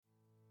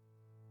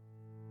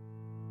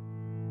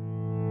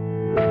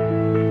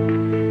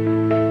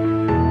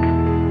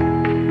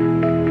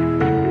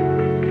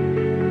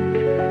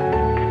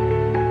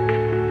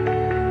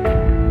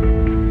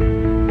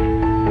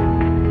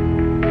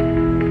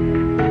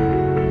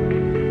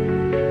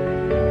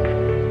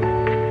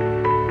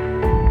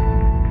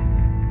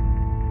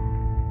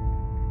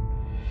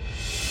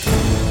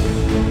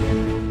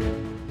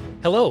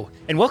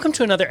and welcome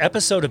to another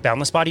episode of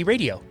Boundless Body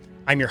Radio.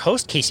 I'm your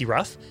host, Casey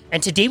Ruff,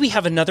 and today we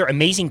have another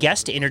amazing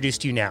guest to introduce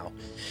to you now.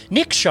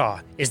 Nick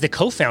Shaw is the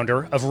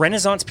co-founder of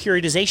Renaissance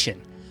Periodization,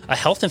 a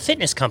health and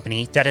fitness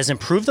company that has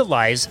improved the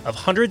lives of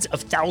hundreds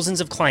of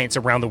thousands of clients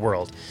around the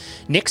world.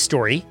 Nick's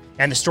story,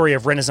 and the story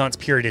of Renaissance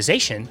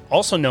Periodization,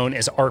 also known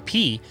as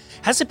RP,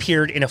 has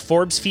appeared in a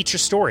Forbes feature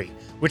story,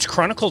 which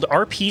chronicled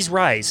RP's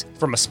rise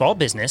from a small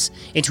business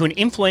into an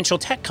influential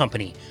tech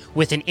company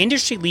with an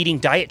industry-leading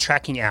diet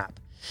tracking app.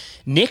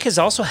 Nick has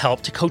also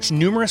helped to coach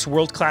numerous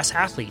world-class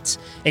athletes,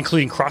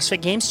 including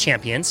CrossFit Games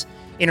champions,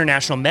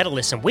 international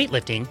medalists in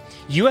weightlifting,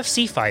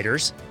 UFC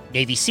fighters,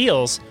 Navy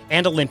SEALs,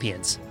 and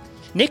Olympians.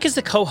 Nick is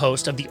the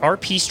co-host of the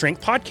RP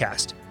Strength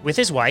podcast with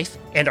his wife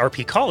and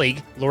RP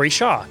colleague, Lori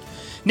Shaw.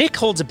 Nick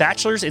holds a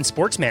bachelor's in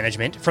sports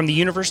management from the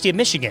University of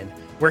Michigan,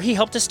 where he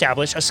helped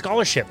establish a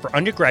scholarship for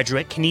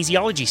undergraduate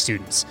kinesiology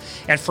students,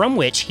 and from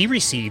which he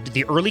received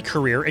the Early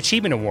Career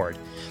Achievement Award.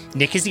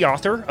 Nick is the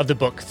author of the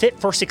book Fit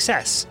for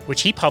Success,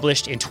 which he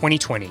published in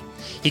 2020.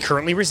 He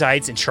currently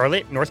resides in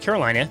Charlotte, North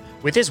Carolina,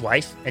 with his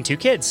wife and 2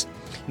 kids.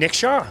 Nick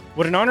Shaw,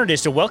 what an honor it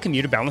is to welcome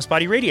you to Boundless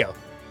Body Radio.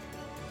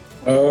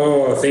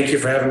 Oh, thank you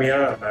for having me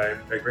on. I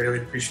greatly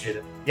appreciate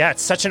it. Yeah,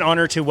 it's such an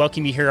honor to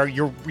welcome you here.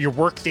 Your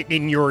work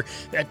in your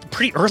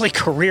pretty early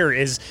career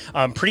is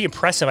pretty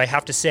impressive, I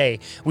have to say.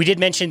 We did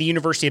mention the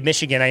University of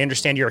Michigan. I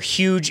understand you're a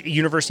huge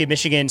University of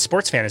Michigan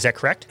sports fan. Is that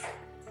correct?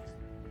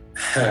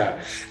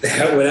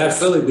 That would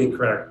absolutely be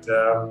correct.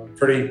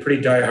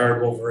 Pretty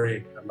diehard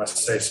Wolverine, I must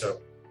say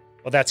so.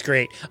 Well, that's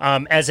great.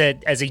 As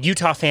a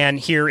Utah fan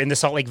here in the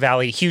Salt Lake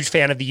Valley, huge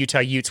fan of the Utah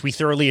Utes. We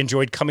thoroughly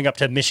enjoyed coming up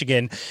to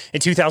Michigan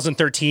in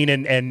 2013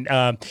 and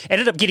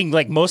ended up getting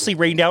mostly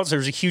rained out. So there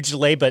was a huge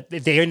delay, but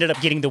they ended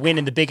up getting the win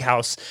in the Big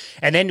House.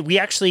 And then we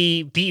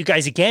actually beat you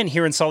guys again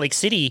here in Salt Lake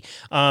City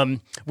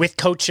with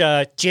Coach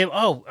Jim.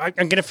 Oh, I'm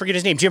going to forget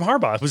his name. Jim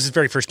Harbaugh was his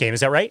very first game.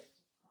 Is that right?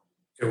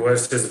 It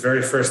was his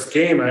very first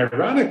game.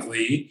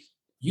 Ironically,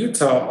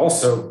 Utah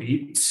also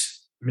beat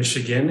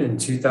Michigan in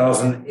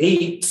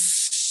 2008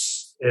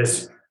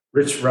 as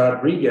Rich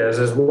Rodriguez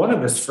as one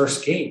of his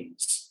first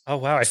games. Oh,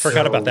 wow. I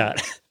forgot about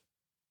that.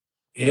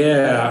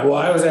 Yeah. Well,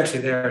 I was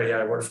actually there. Yeah,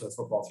 I worked for the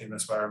football team.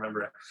 That's why I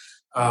remember it.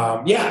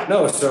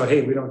 So,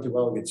 hey, we don't do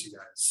well against you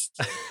guys.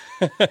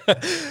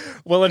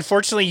 Well,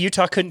 unfortunately,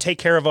 Utah couldn't take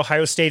care of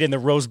Ohio State in the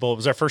Rose Bowl. It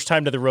was our first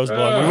time to the Rose Bowl.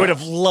 And we would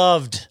have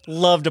loved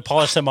to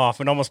polish them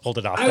off and almost pulled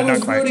it off. I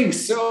was rooting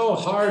so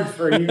hard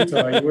for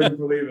Utah. You wouldn't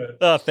believe it.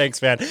 Oh,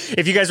 thanks, man.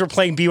 If you guys were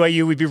playing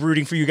BYU, we'd be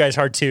rooting for you guys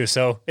hard too.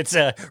 So it's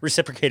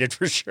reciprocated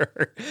for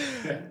sure.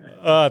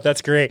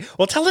 That's great.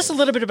 Well, tell us a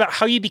little bit about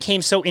how you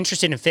became so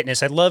interested in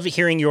fitness. I love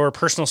hearing your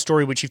personal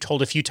story, which you've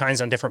told a few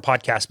times on different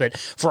podcasts. But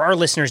for our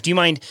listeners, do you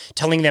mind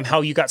telling them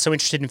how you got so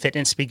interested in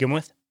fitness to begin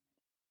with?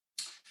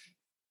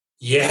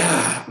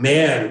 Yeah,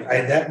 man,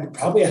 that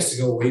probably has to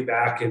go way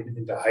back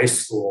into high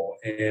school.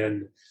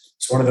 And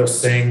it's one of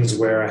those things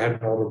where I had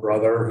an older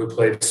brother who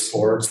played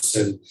sports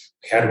and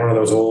had one of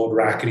those old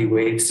rackety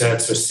weight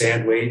sets with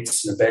sand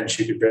weights and a bench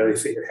you could barely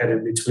fit your head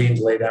in between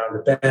to lay down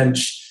the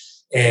bench.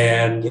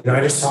 And,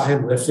 I just saw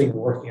him lifting and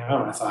working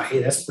out. And I thought,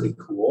 hey, that's pretty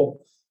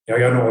cool. I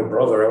got an older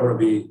brother. I want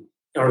to be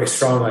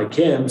strong like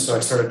him. So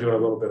I started doing a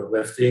little bit of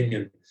lifting.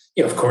 And,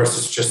 of course,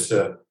 it's just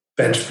the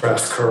bench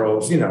press,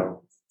 curls,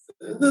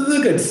 the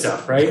good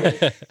stuff,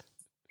 right?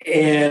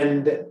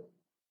 And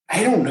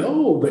I don't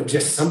know, but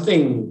just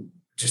something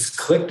just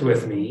clicked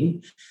with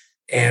me.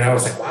 And I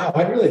was like, wow,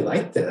 I really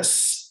like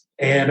this.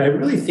 And I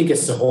really think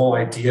it's the whole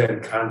idea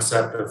and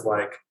concept of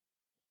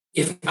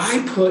if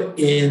I put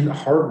in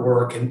hard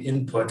work and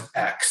input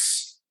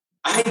X,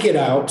 I get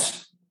out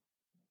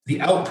the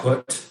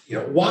output,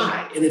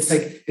 Y. And it's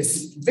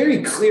it's a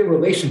very clear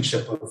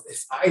relationship of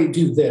if I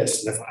do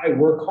this and if I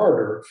work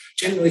harder,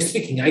 generally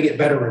speaking, I get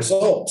better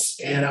results.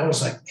 And I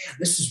was like, man,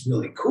 this is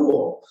really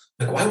cool.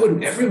 Why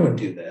wouldn't everyone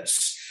do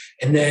this?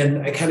 And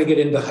then I kind of get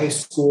into high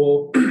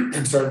school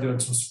and started doing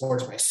some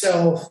sports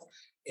myself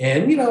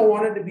and,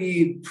 wanted to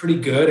be pretty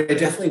good. I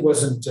definitely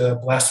wasn't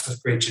blessed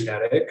with great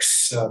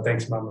genetics.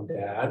 Thanks, mom and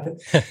dad.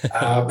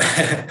 I'm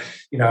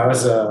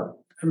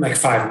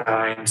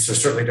 5'9", so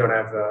certainly don't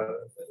have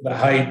the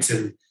height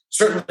and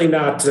certainly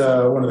not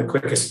one of the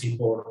quickest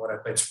people when I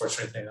played sports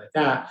or anything like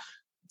that.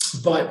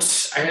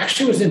 But I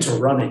actually was into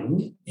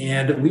running,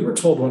 and we were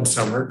told one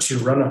summer to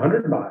run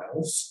 100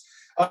 miles,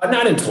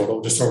 not in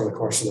total, just over the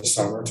course of the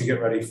summer to get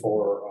ready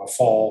for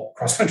fall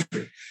cross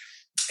country.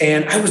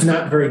 And I was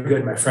not very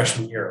good my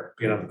freshman year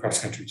being on the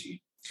cross country team.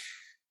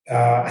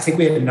 I think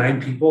we had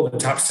 9 people. The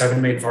top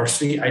 7 made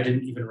varsity. I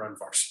didn't even run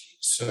varsity.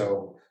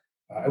 So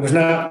it was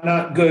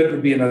not good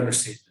would be an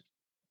understatement.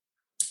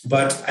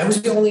 But I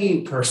was the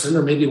only person,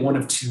 or maybe one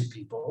of 2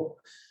 people,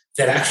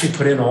 that actually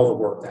put in all the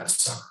work that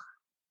summer.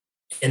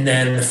 And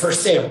then the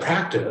first day of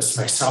practice,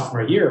 my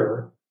sophomore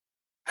year,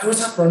 I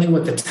was up running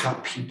with the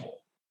top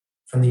people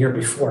from the year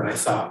before. And I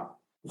thought,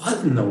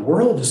 what in the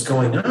world is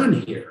going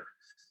on here?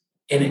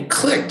 And it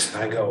clicked.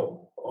 I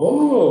go,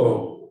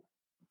 oh.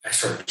 I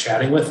started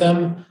chatting with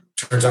them.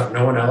 Turns out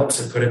no one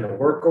else had put in the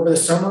work over the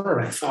summer.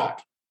 And I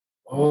thought,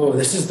 oh,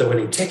 this is the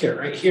winning ticket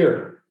right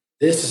here.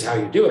 This is how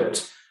you do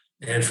it.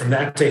 And from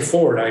that day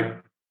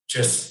forward,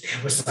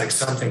 it was like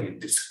something,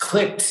 it just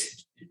clicked.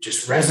 It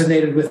just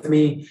resonated with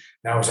me.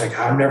 And I was like,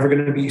 I'm never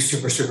going to be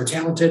super, super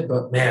talented,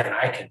 but man,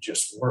 I can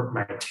just work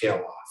my tail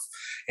off.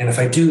 And if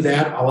I do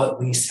that, I'll at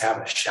least have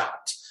a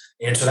shot.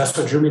 And so that's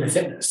what drew me to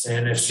fitness.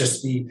 And it's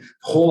just the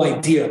whole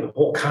idea, the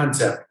whole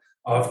concept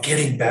of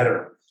getting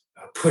better,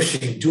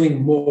 pushing,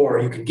 doing more.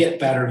 You can get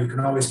better. You can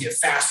always get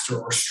faster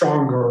or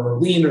stronger or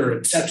leaner,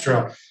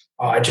 etc.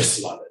 I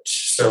just love it.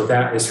 So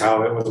that is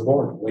how it was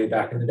born way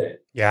back in the day.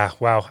 Yeah.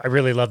 Wow. I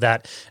really love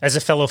that. As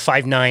a fellow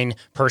 5'9"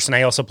 person,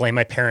 I also blame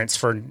my parents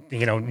for,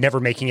 never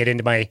making it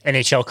into my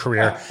NHL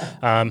career.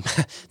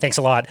 Thanks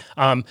a lot.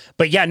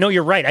 But yeah, no,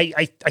 you're right.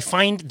 I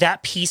find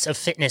that piece of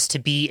fitness to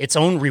be its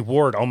own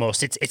reward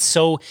almost. It's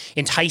so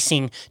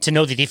enticing to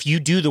know that if you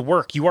do the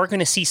work, you are going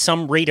to see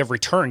some rate of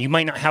return. You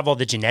might not have all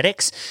the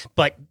genetics,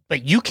 but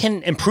you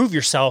can improve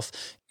yourself.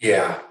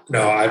 Yeah.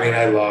 No, I mean,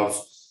 I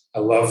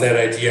love that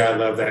idea. I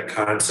love that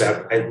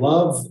concept. I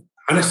love,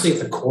 honestly, at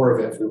the core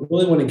of it, if we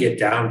really want to get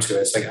down to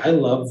it, it's like I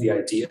love the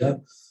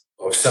idea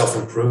of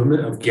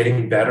self-improvement, of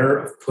getting better,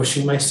 of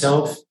pushing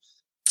myself.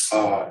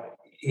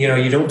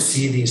 You don't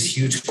see these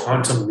huge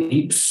quantum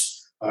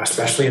leaps,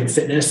 especially in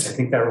fitness. I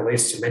think that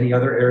relates to many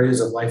other areas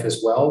of life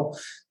as well.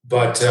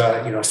 But,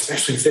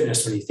 especially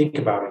fitness, when you think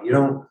about it, you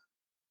don't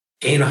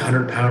gain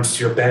 100 pounds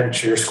to your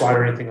bench or your squat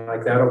or anything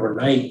like that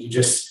overnight.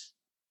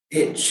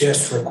 It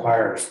just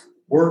requires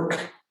work,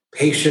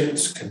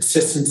 patience,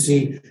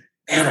 consistency.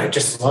 Man, I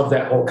just love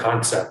that whole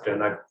concept.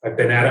 And I've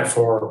been at it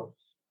for,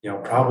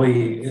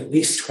 probably at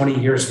least 20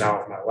 years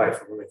now of my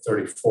life. I'm only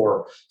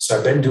 34. So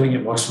I've been doing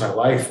it most of my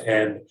life.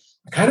 And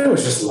I kind of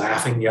was just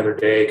laughing the other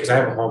day because I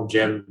have a home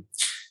gym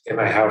in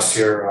my house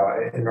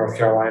here in North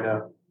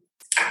Carolina.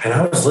 And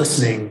I was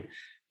listening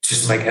to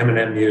some like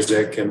Eminem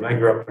music. And I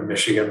grew up in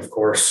Michigan, of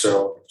course.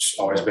 So I've just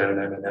always been an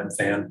Eminem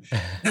fan.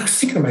 And I was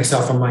thinking to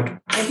myself, I'm like,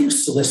 I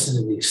used to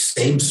listen to these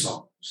same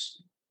songs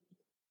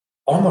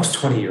almost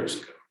 20 years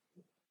ago.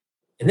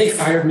 And they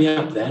fired me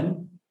up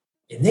then,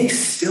 and they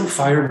still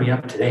fire me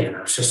up today. And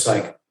I was just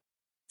like,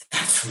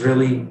 that's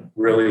really,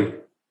 really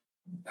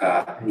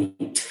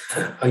neat.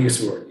 I'll use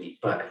the word neat,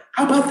 but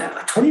how about that?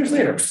 Like 20 years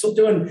later, I'm still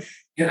doing,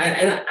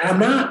 and I'm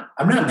not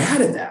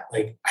mad at that.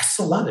 Like, I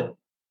still love it.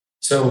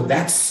 So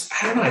I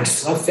don't know, I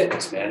just love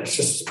fitness, man. It's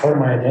just part of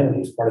my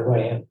identity. It's part of who I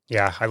am.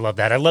 Yeah, I love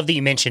that. I love that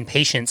you mentioned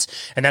patience,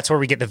 and that's where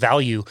we get the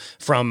value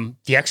from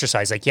the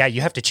exercise. Like, yeah,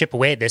 you have to chip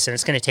away at this, and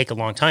it's going to take a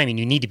long time, and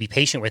you need to be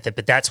patient with it,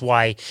 but that's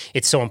why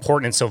it's so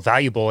important and so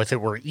valuable. If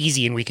it were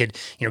easy and we could,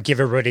 give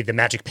everybody the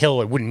magic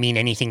pill, it wouldn't mean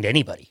anything to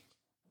anybody.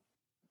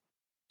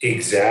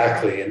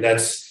 Exactly. And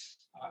that's,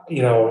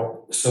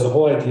 so the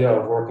whole idea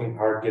of working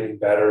hard, getting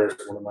better is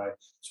one of my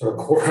sort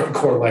of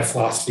core life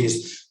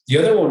philosophies. The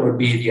other one would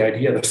be the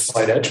idea of the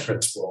slight edge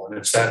principle. And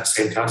it's that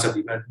same concept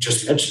you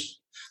just mentioned.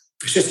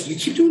 It's just, you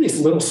keep doing these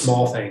little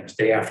small things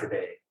day after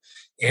day.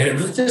 And it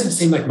really doesn't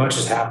seem like much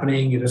is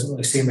happening. It doesn't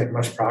really seem like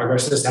much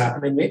progress is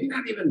happening. Maybe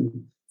not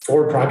even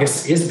forward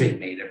progress is being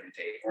made every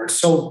day. Or it's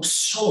so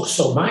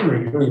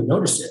minor, you don't even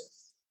notice it.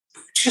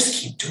 But you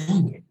just keep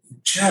doing it. You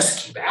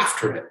just keep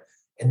after it.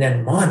 And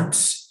then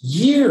months,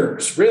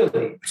 years,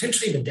 really,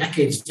 potentially even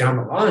decades down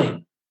the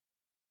line,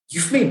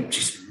 you've made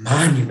just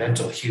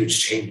monumental,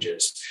 huge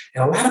changes.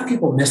 And a lot of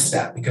people miss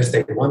that because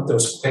they want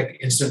those quick,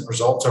 instant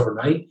results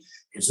overnight.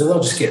 And so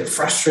they'll just get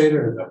frustrated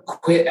or they'll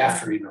quit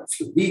after, a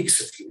few weeks,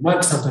 a few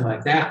months, something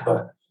like that.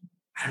 But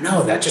I don't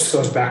know, that just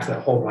goes back to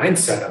that whole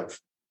mindset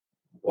of,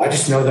 well, I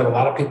just know that a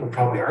lot of people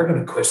probably are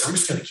going to quit. So I'm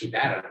just going to keep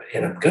at it.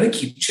 And I'm going to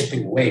keep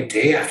chipping away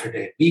day after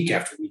day, week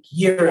after week,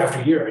 year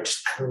after year.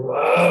 I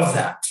love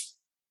that.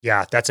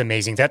 Yeah, that's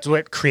amazing. That's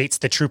what creates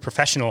the true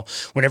professional.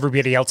 When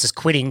everybody else is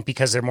quitting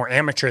because they're more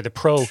amateur, the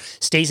pro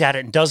stays at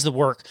it and does the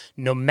work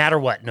no matter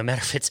what, no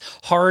matter if it's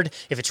hard,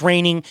 if it's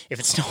raining, if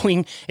it's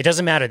snowing, it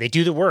doesn't matter. They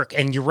do the work.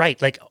 And you're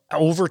right. Like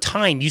over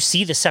time, you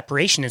see the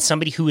separation in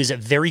somebody who is a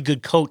very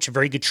good coach, a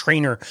very good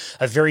trainer,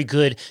 a very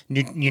good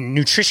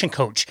nutrition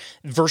coach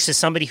versus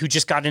somebody who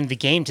just got into the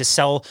game to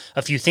sell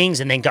a few things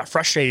and then got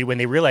frustrated when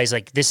they realized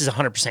like, this is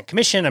 100%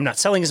 commission. I'm not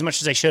selling as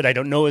much as I should. I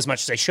don't know as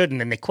much as I should. And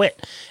then they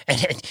quit.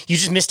 And you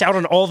just missed out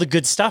on all the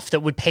good stuff that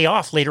would pay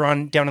off later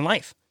on down in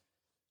life.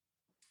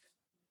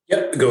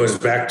 Yep. It goes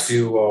back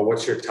to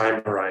what's your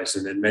time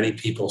horizon? And many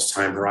people's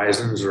time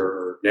horizons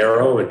are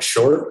narrow and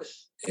short.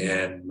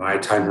 And my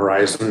time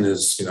horizon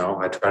is,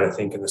 I try to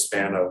think in the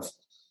span of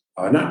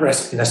not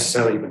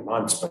necessarily even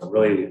months, but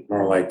really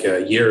more like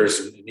years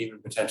and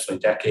even potentially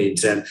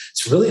decades. And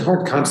it's a really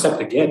hard concept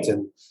to get.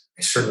 And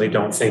I certainly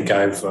don't think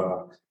I've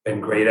been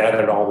great at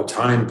it all the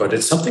time, but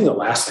it's something that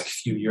lasts like a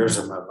few years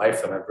of my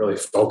life that I've really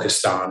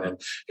focused on.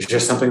 And it's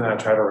just something that I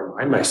try to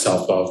remind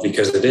myself of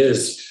because it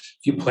is,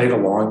 if you play the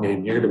long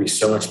game, you're going to be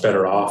so much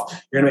better off.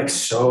 You're going to make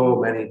so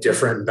many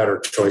different and better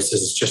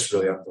choices. It's just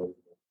really unbelievable.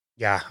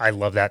 Yeah, I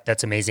love that.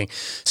 That's amazing.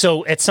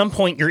 So at some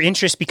point, your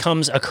interest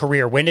becomes a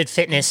career. When did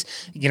fitness,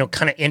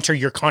 kind of enter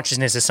your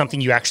consciousness as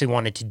something you actually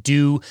wanted to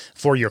do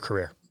for your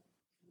career?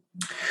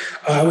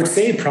 I would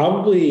say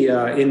probably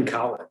in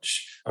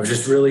college. I was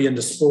just really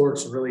into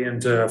sports, really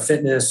into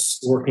fitness,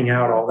 working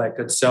out, all that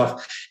good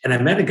stuff. And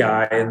I met a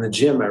guy in the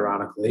gym,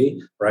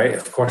 ironically, right?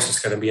 Of course, it's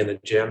going to be in the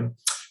gym.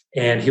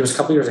 And he was a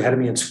couple years ahead of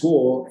me in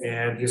school.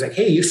 And he was like,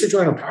 hey, you should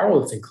join a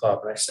powerlifting club.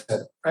 And I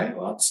said, right,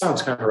 well, it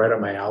sounds kind of right up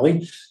my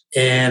alley.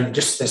 And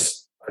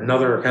just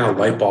another kind of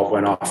light bulb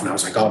went off. And I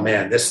was like, oh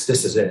man, this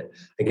is it.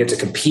 I get to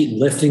compete in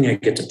lifting. I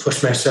get to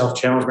push myself,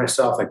 challenge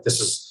myself. Like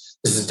this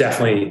is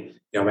definitely,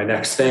 my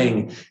next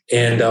thing.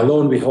 And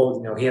lo and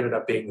behold, he ended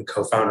up being the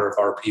co-founder of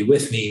RP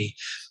with me.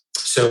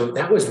 So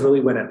that was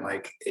really when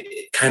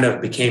it kind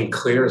of became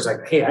clear. It's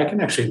like, hey, I can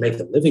actually make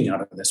a living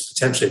out of this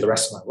potentially the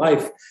rest of my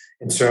life.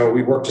 And so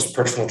we worked as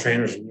personal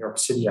trainers in New York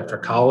City after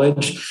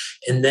college.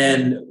 And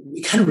then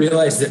we kind of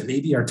realized that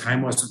maybe our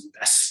time wasn't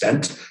best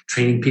spent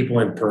training people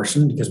in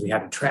person because we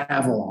had to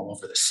travel all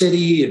over the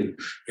city and,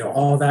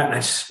 all that. And I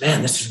just,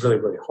 man, this is really,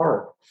 really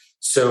hard.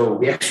 So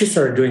we actually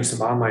started doing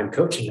some online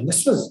coaching. And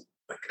this was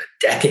like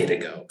a decade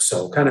ago.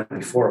 So kind of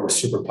before it was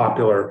super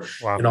popular.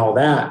 Wow. And all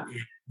that.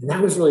 And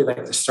that was really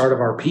like the start of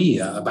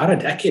RP about a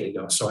decade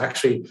ago. So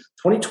actually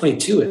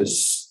 2022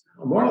 is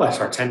more or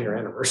less our 10-year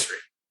anniversary.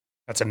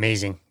 That's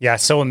amazing. Yeah,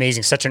 so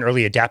amazing. Such an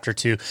early adapter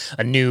to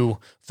a new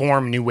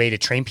form, new way to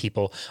train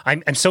people.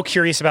 I'm so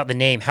curious about the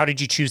name. How did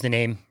you choose the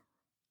name?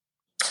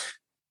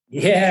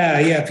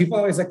 Yeah. People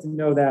always like to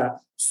know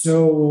that.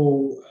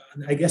 So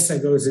I guess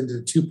that goes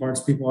into two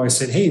parts. People always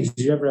said, hey, did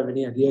you ever have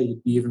any idea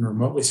you'd be even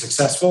remotely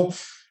successful?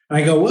 And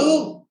I go,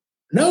 well,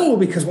 no,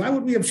 because why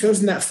would we have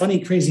chosen that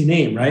funny, crazy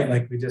name, right?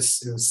 Like it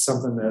was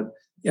something that,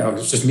 it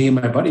was just me and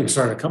my buddy who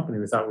started a company.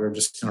 We thought we were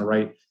just going to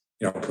write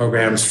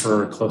programs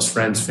for close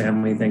friends,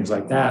 family, things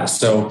like that.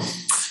 So,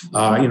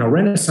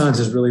 Renaissance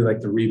is really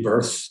like the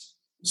rebirth.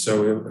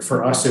 So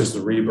for us, it was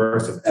the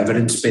rebirth of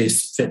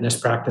evidence-based fitness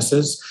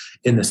practices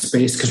in the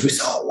space because we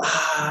saw a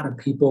lot of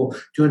people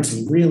doing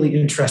some really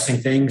interesting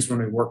things when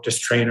we worked as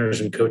trainers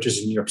and coaches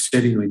in New York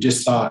City. And we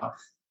just thought,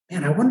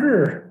 man, I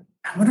wonder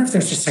if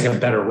there's just like a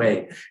better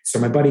way. So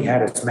my buddy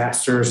had his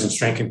master's in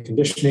strength and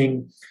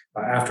conditioning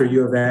after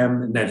U of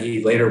M, and then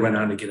he later went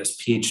on to get his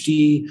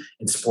PhD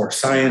in sports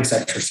science,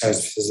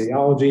 exercise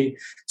physiology.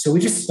 So we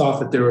just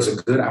thought that there was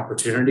a good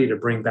opportunity to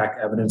bring back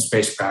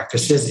evidence-based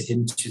practices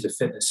into the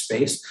fitness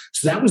space.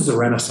 So that was the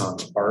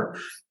Renaissance part.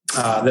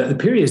 The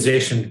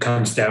periodization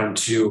comes down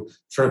to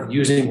sort of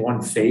using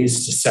one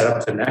phase to set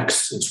up the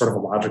next in sort of a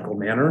logical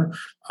manner.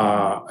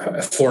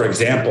 For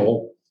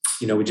example,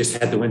 we just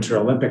had the Winter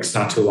Olympics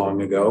not too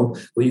long ago.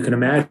 Well, you can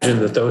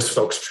imagine that those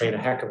folks train a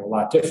heck of a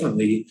lot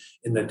differently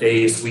in the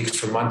days,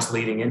 weeks, or months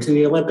leading into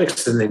the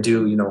Olympics than they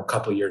do, a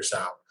couple of years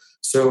out.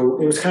 So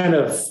it was kind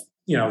of,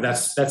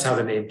 that's how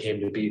the name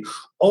came to be.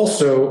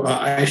 Also,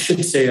 I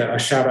should say a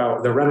shout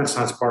out. The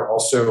Renaissance part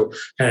also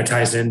kind of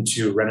ties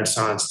into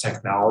Renaissance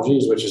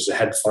Technologies, which is a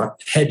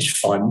hedge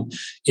fund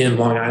in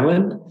Long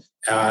Island.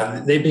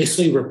 They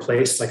basically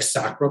replaced like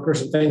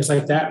stockbrokers and things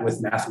like that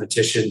with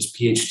mathematicians,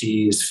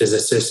 PhDs,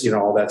 physicists,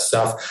 all that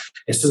stuff.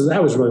 And so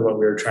that was really what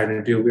we were trying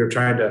to do. We were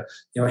trying to,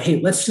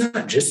 hey, let's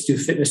not just do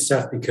fitness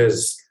stuff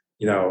because,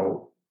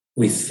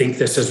 we think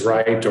this is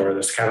right or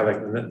this kind of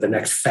like the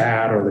next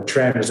fad or the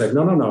trend. It's like,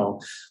 no.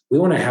 We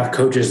want to have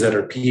coaches that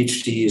are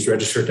PhDs,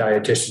 registered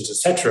dietitians, et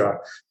cetera,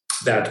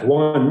 that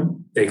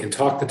one, they can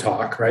talk the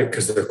talk, right?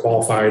 Because they're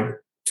qualified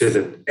to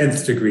the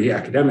nth degree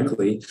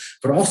academically,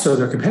 but also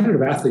they're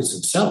competitive athletes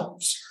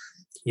themselves.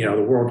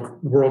 The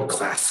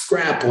world-class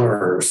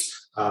grapplers,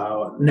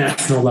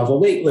 national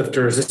level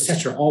weightlifters, et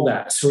cetera, all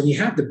that. So when you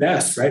have the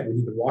best, right, when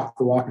you can walk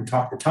the walk and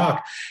talk the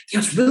talk,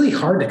 it's really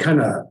hard to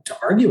to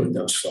argue with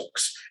those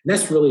folks. And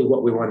that's really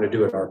what we wanted to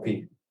do at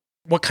RP.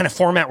 What kind of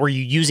format were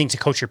you using to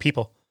coach your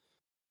people?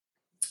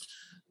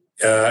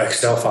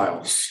 Excel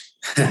files.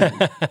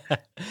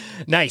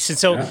 Nice. And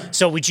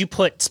so would you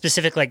put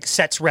specific like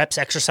sets, reps,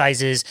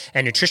 exercises,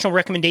 and nutritional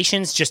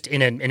recommendations just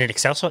in an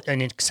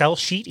Excel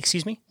sheet?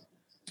 Excuse me.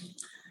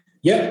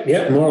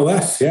 Yeah, more or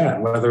less. Yeah,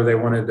 whether they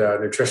wanted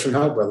nutrition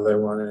help, whether they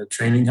wanted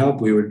training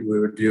help, we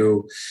would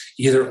do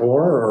either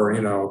or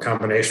a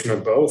combination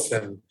of both.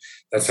 And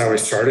that's how we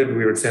started.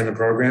 We would send the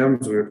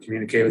programs. We would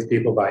communicate with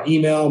people by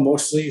email,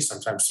 mostly,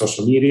 sometimes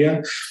social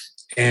media.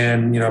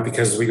 And,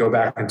 because we go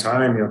back in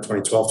time,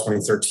 2012,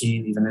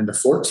 2013, even into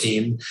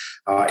 14,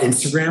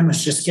 Instagram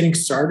was just getting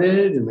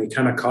started and we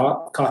kind of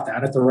caught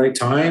that at the right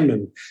time.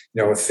 And,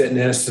 with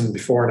fitness and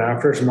before and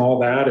afters and all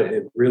that,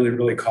 it really,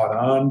 really caught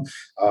on.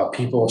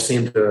 People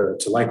seemed to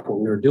like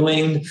what we were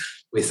doing.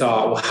 We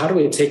thought, well, how do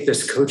we take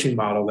this coaching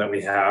model that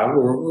we have?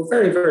 We're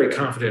very, very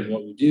confident in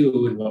what we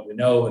do and what we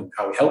know and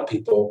how we help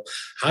people.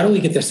 How do we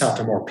get this out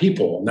to more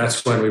people? And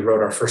that's when we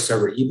wrote our first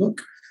ever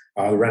ebook.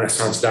 The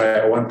Renaissance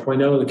Diet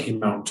 1.0 that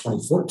came out in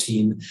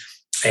 2014.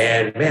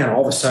 And man,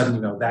 all of a sudden,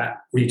 that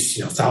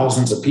reached,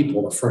 thousands of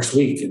people the first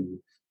week. And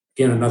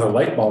again, another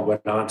light bulb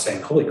went on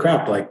saying, holy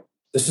crap, like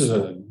this is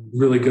a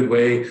really good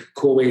way,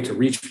 cool way to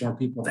reach more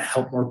people, to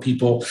help more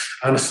people.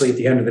 Honestly, at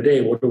the end of the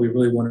day, what do we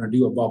really want to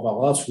do above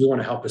all else? We want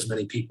to help as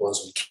many people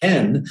as we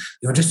can,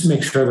 just to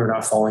make sure they're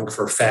not falling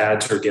for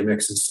fads or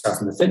gimmicks and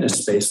stuff in the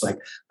fitness space. Like,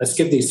 let's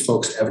give these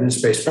folks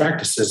evidence-based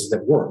practices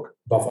that work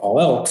above all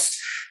else.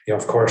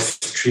 Of course,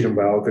 treat them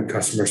well, good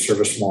customer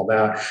service and all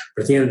that.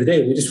 But at the end of the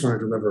day, we just want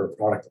to deliver a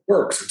product that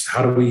works. And so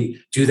how do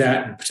we do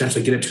that and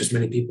potentially get it to as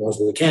many people as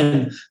we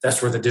can?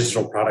 That's where the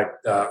digital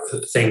product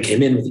thing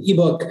came in with the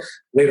ebook,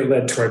 later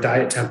led to our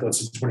diet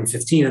templates in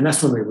 2015. And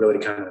that's when we really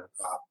kind of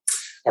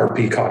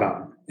RP caught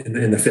on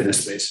in the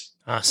fitness space.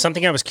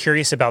 Something I was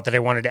curious about that I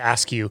wanted to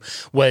ask you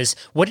was,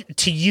 what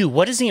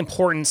is the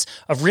importance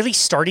of really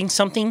starting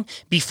something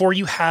before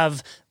you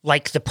have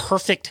like the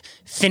perfect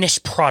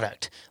finished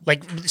product?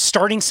 Like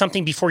starting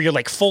something before you're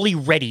like fully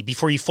ready,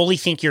 before you fully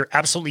think you're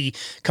absolutely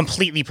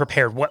completely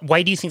prepared.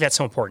 Why do you think that's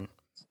so important?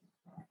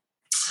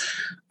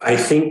 I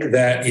think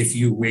that if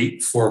you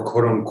wait for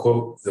quote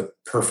unquote the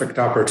perfect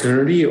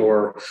opportunity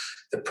or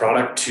the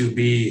product to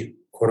be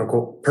quote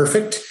unquote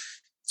perfect,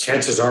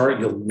 chances are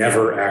you'll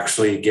never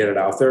actually get it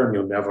out there, and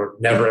you'll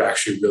never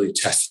actually really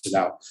test it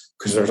out,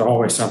 because there's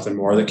always something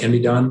more that can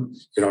be done. You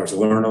can always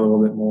learn a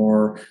little bit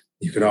more.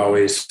 You can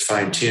always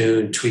fine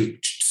tune,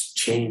 tweak,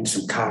 change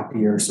some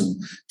copy or some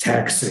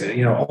text,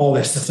 all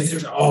this stuff. Like,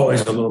 there's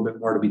always a little bit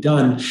more to be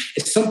done.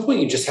 At some point,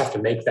 you just have to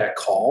make that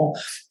call,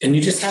 and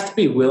you just have to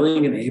be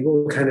willing and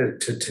able kind of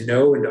to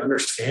know and to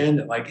understand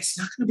that, like, it's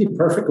not going to be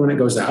perfect when it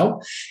goes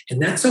out.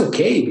 And that's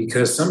okay,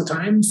 because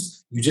sometimes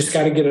you just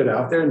got to get it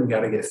out there, and you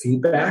got to get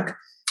feedback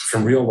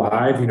from real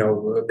live,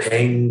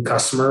 paying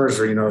customers,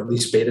 or, at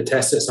least beta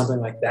test it, something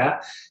like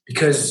that,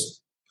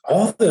 because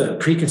all the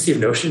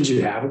preconceived notions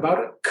you have about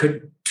it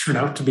could turn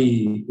out to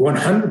be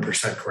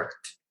 100%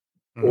 correct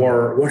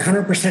or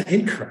 100%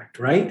 incorrect,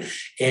 right?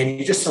 And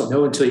you just don't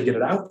know until you get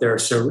it out there.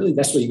 So really,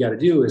 that's what you got to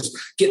do, is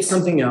get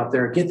something out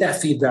there, get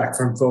that feedback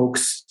from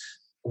folks,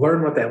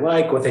 learn what they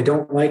like, what they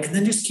don't like, and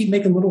then just keep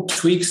making little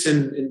tweaks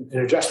and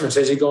adjustments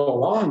as you go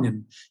along.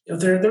 And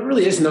there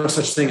really is no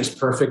such thing as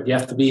perfect. You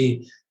have to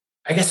be,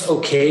 I guess,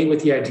 okay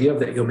with the idea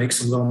that you'll make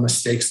some little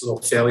mistakes,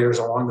 little failures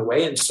along the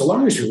way. And so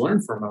long as you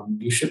learn from them,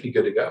 you should be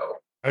good to go.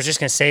 I was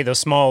just going to say, those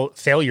small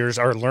failures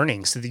are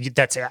learning. So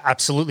that's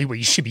absolutely what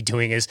you should be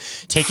doing, is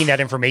taking that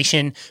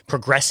information,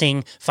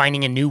 progressing,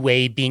 finding a new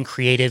way, being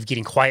creative,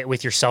 getting quiet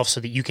with yourself so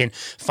that you can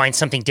find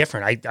something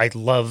different. I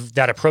love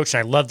that approach. And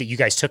I love that you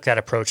guys took that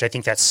approach. I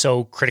think that's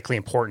so critically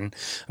important.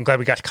 I'm glad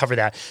we got to cover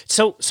that.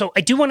 So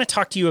I do want to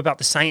talk to you about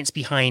the science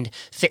behind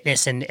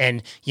fitness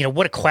and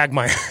what a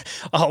quagmire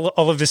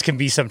all of this can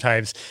be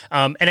sometimes.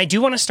 And I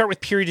do want to start with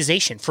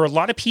periodization. For a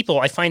lot of people,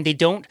 I find they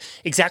don't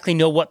exactly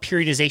know what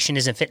periodization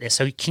is in fitness.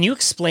 So can you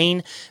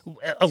explain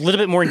a little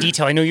bit more in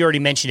detail? I know you already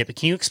mentioned it, but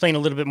can you explain a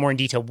little bit more in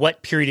detail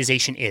what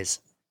periodization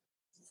is?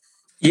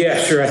 Yeah,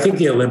 sure. I think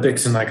the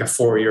Olympics in like a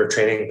 4-year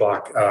training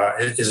block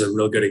is a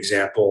real good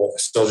example.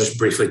 So I'll just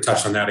briefly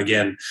touch on that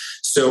again.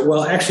 So,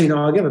 well, actually, no,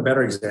 I'll give a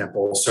better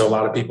example. So a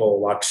lot of people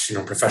watch,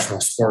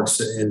 professional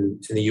sports in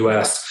the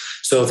US.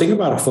 So think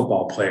about a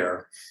football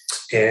player.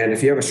 And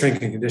if you have a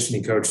strength and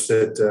conditioning coach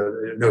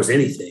that knows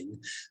anything,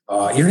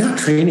 you're not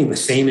training the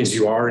same as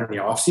you are in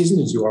the off season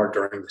as you are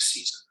during the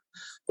season.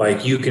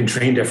 Like, you can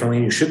train differently,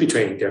 and you should be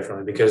training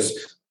differently,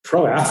 because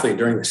pro athlete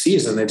during the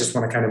season, they just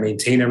want to kind of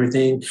maintain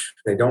everything.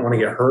 They don't want to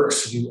get hurt.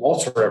 So you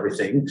alter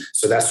everything.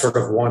 So that's sort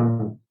of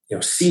one,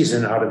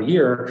 season out of the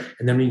year.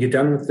 And then when you get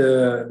done with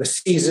the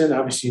season,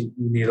 obviously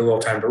you need a little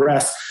time to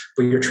rest,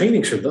 but your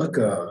training should look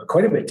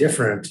quite a bit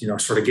different,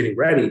 sort of getting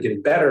ready,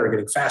 getting better,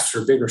 getting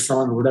faster, bigger,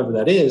 stronger, whatever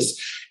that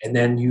is. And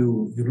then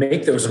you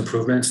make those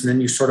improvements, and then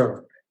you sort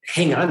of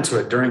hang on to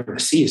it during the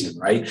season,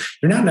 right?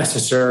 You're not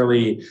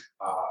necessarily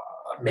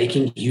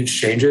making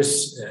huge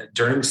changes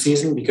during the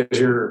season, because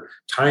your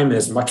time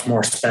is much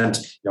more spent,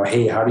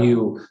 hey, how do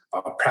you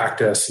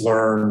practice,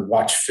 learn,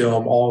 watch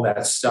film, all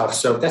that stuff.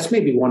 So that's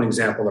maybe one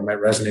example that might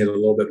resonate a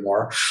little bit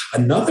more.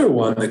 Another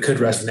one that could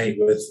resonate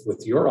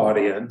with your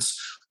audience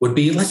would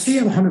be, let's say you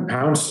have 100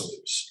 pounds to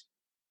lose.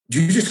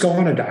 Do you just go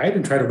on a diet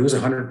and try to lose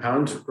 100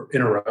 pounds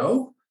in a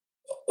row?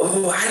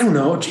 Oh, I don't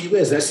know. Gee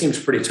whiz, that seems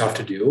pretty tough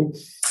to do.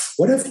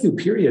 What if you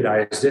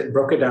periodized it and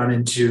broke it down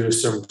into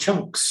some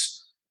chunks?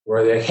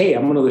 Where they're, hey,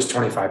 I'm going to lose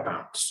 25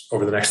 pounds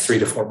over the next 3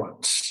 to 4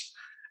 months.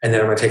 And then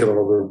I'm going to take a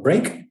little bit of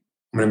break.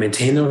 I'm going to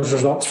maintain those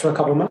results for a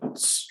couple of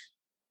months.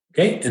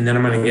 Okay. And then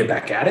I'm going to get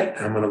back at it,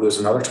 and I'm going to lose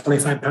another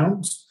 25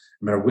 pounds.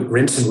 I'm going to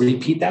rinse and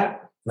repeat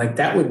that. Like,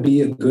 that would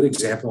be a good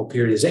example of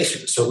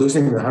periodization. So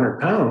losing the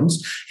 100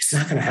 pounds, it's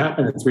not going to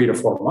happen in 3 to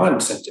 4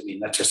 months. And I mean,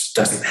 that just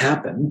doesn't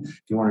happen.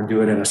 If you want to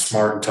do it in a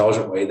smart,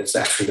 intelligent way that's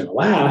actually going to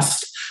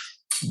last.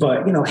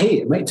 But,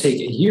 hey, it might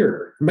take a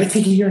year. It might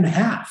take a year and a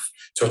half.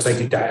 So it's like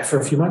you diet for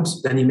a few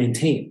months, then you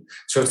maintain.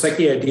 So it's like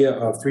the idea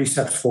of 3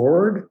 steps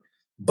forward,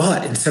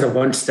 but instead of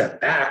 1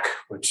 step back,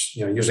 which,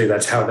 usually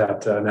that's how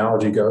that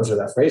analogy goes, or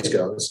that phrase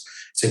goes.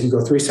 So you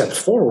go 3 steps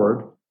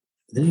forward,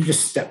 then you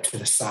just step to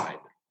the side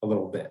a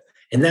little bit.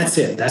 And that's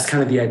it. That's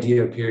kind of the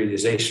idea of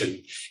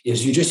periodization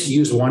is you just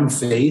use one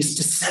phase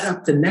to set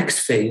up the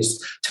next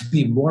phase to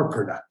be more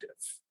productive.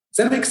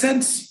 Does that make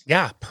sense?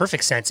 Yeah,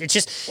 perfect sense.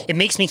 It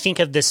makes me think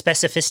of the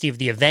specificity of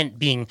the event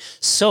being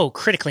so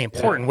critically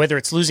important, whether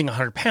it's losing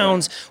 100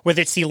 pounds,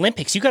 whether it's the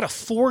Olympics. You got a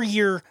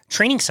 4-year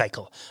training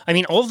cycle. I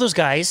mean, all of those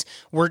guys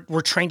were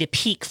trying to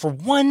peak for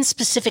one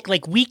specific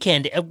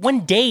weekend,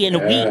 one day in a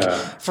week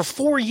for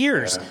 4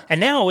 years. And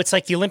now it's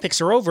like the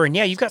Olympics are over and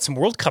you've got some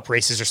World Cup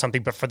races or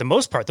something, but for the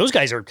most part, those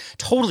guys are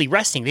totally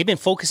resting. They've been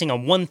focusing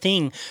on one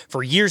thing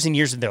for years and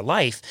years of their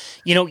life,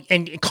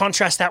 and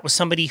contrast that with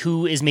somebody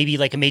who is maybe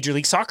like a Major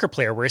League Soccer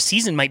player where a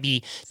season might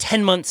be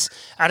 10 months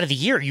out of the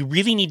year. You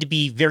really need to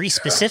be very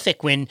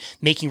specific when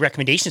making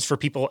recommendations for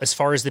people as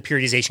far as the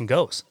periodization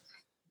goes.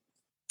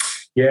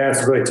 Yeah,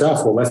 it's really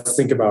tough. Well, let's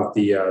think about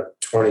the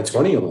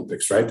 2020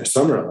 Olympics, right? The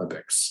Summer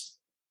Olympics.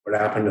 What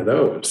happened to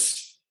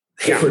those?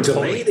 They were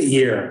delayed a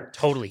year.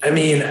 Totally. I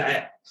mean,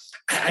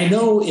 I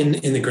know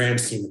in the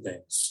grand scheme of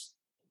things,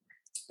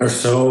 there's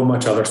so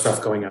much other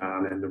stuff going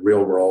on in the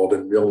real world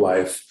and real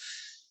life.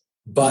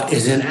 But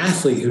as an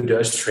athlete who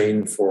does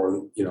train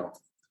for,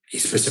 a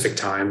specific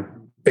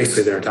time,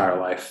 basically their entire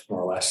life,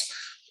 more or less,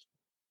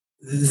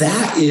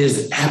 that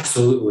is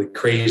absolutely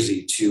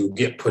crazy to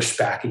get pushed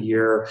back a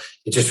year.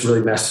 It just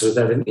really messes with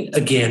that. And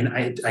again,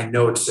 I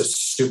know it's a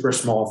super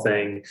small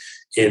thing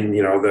in,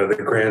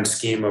 the grand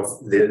scheme of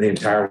the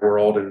entire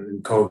world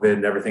and COVID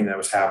and everything that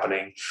was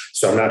happening.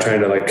 So I'm not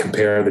trying to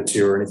compare the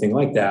two or anything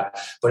like that.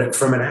 But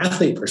from an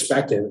athlete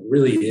perspective, it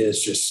really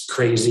is just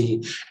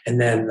crazy. And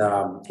then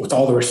with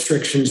all the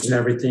restrictions and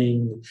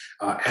everything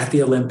at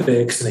the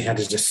Olympics, and they had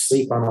to just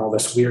sleep on all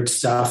this weird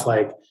stuff,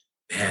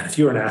 man, if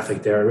you were an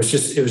athlete there, it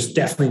was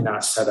definitely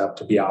not set up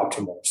to be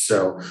optimal.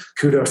 So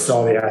kudos to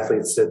all the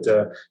athletes that,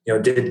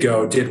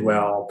 did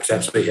well,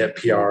 potentially hit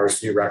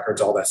PRs, new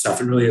records, all that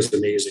stuff. It really is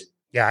amazing.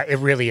 Yeah, it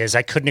really is.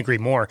 I couldn't agree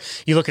more.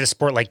 You look at a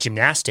sport like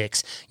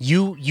gymnastics,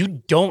 you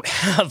don't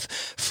have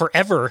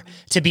forever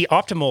to be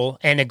optimal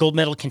and a gold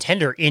medal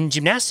contender in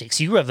gymnastics.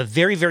 You have a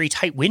very, very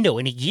tight window,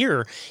 and a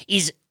year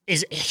is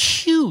a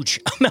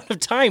huge amount of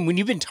time when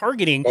you've been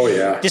targeting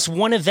this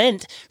one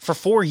event for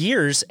 4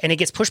 years and it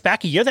gets pushed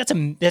back a year.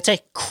 That's a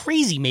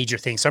crazy major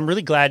thing. So I'm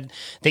really glad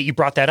that you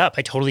brought that up.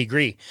 I totally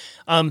agree.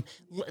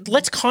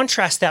 Let's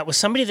contrast that with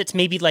somebody that's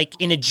maybe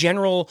in a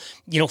general,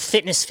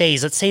 fitness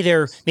phase. Let's say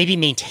they're maybe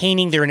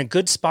maintaining, they're in a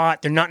good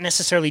spot. They're not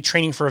necessarily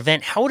training for an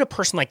event. How would a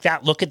person like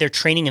that look at their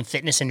training and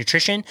fitness and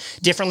nutrition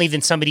differently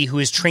than somebody who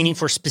is training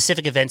for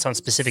specific events on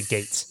specific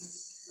dates?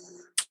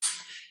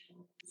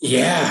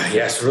 Yeah,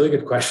 it's a really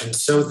good question.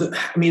 So,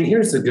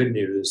 here's the good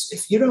news.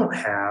 If you don't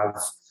have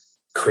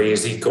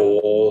crazy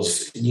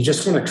goals and you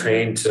just want to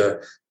train to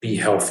be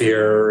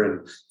healthier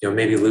and,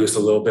 maybe lose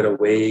a little bit of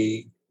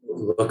weight,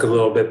 look a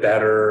little bit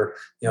better,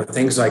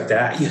 things like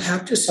that, you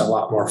have just a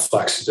lot more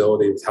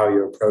flexibility with how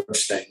you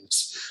approach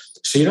things.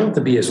 So you don't have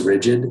to be as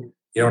rigid.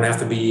 You don't have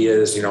to be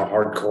as,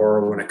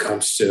 hardcore when it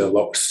comes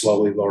to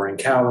slowly lowering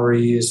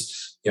calories,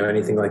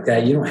 anything like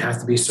that. You don't have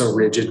to be so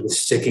rigid with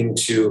sticking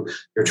to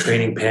your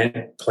training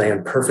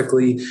plan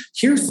perfectly.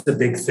 Here's the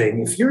big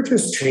thing. If you're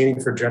just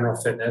training for general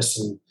fitness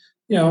and,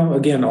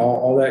 again,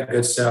 all that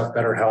good stuff,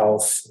 better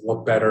health,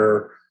 look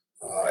better,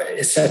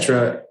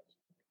 etc.,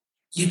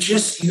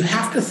 you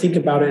have to think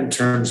about it in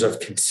terms of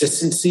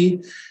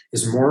consistency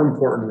is more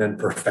important than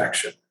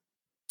perfection.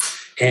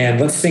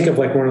 And let's think of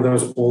one of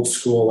those old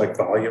school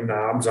volume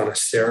knobs on a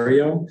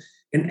stereo.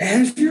 And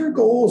as your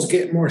goals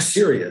get more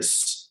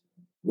serious,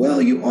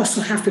 well, you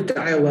also have to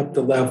dial up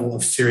the level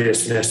of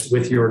seriousness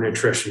with your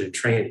nutrition and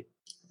training.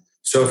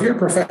 So if you're a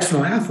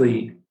professional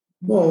athlete,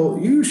 well,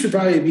 you should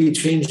probably be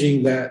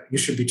changing that. You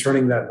should be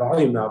turning that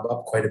volume knob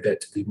up quite a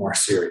bit to be more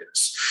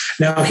serious.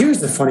 Now, here's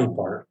the funny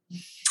part.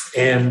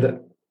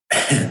 And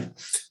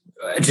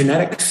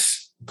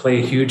genetics play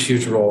a huge,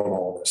 huge role in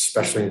all of this,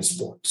 especially in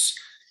sports.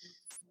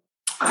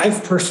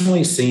 I've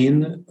personally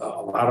seen a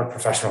lot of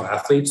professional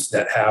athletes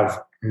that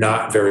have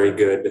not very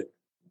good,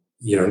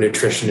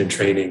 nutrition and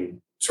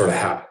training sort of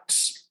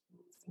habits.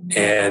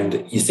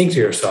 And you think to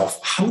yourself,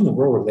 how in the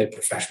world are they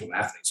professional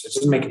athletes? It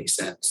doesn't make any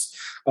sense.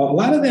 A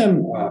lot of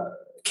them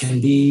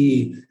can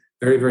be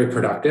very, very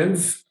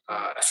productive,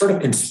 sort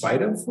of in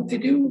spite of what they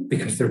do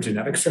because their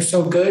genetics are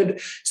so good.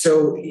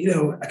 So,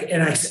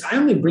 and I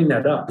only bring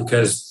that up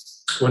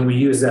because when we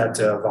use that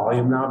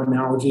volume knob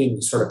analogy and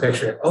you sort of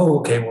picture it,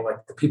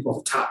 the people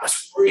at the top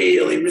must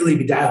really, really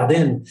be dialed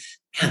in.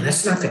 Man,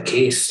 that's not the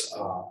case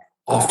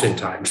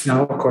oftentimes.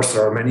 Now, of course,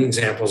 there are many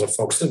examples of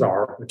folks that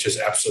are, which is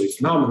absolutely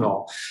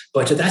phenomenal.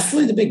 But that's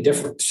really the big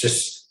difference.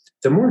 Just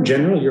the more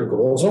general your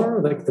goals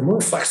are, the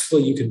more flexible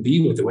you can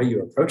be with the way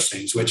you approach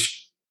things,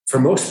 which for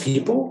most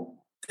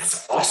people,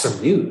 that's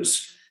awesome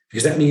news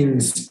because that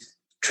means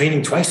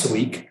training twice a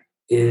week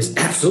is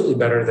absolutely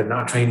better than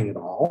not training at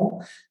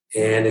all.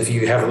 And if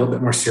you have a little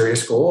bit more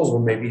serious goals, well,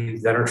 maybe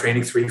then are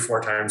training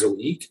 3-4 times a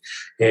week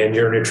and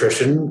your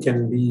nutrition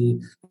can be,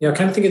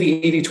 kind of think of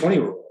the 80-20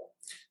 rule.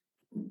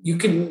 You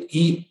can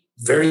eat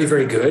very,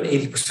 very good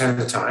 80% of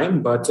the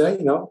time, but,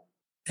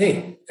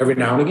 hey, every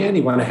now and again,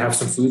 you want to have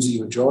some foods that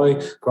you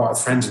enjoy, go out with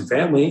friends and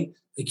family.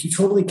 Like you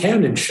totally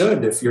can and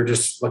should if you're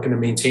just looking to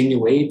maintain your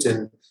weight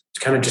and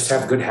kind of just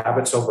have good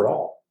habits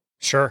overall.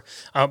 Sure.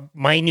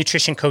 My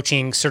nutrition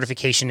coaching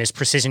certification is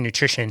precision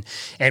nutrition,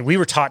 and we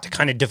were taught to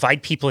kind of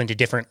divide people into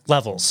different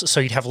levels. So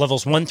you'd have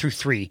levels 1 through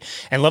 3,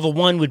 and level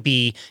 1 would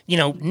be,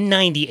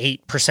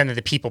 98% of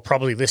the people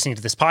probably listening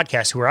to this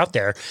podcast who are out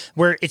there,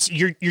 where it's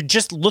you're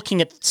just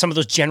looking at some of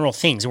those general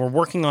things, and we're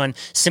working on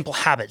simple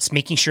habits,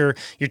 making sure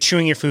you're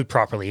chewing your food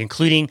properly,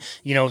 including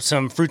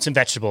some fruits and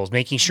vegetables,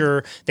 making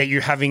sure that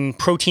you're having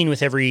protein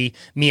with every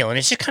meal, and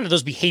it's just kind of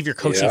those behavior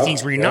coaching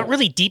things where you're not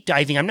really deep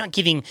diving. I'm not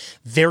giving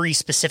very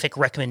specific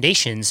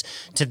recommendations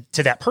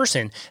to that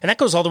person. And that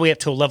goes all the way up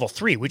to a level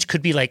 3, which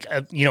could be like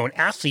an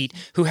athlete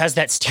who has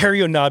that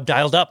stereo knob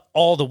dialed up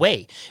all the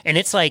way. And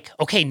it's like,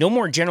 okay, no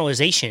more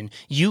generalization.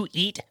 You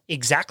eat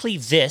exactly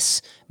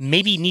this,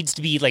 maybe needs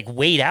to be like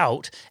weighed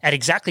out at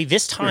exactly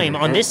this time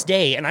on this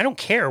day. And I don't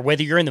care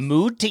whether you're in the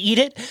mood to eat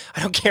it.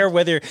 I don't care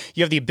whether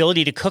you have the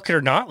ability to cook it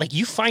or not. Like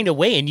you find a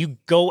way and you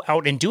go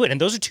out and do it.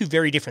 And those are two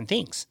very different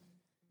things.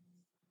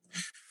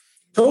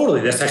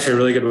 Totally. That's actually a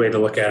really good way to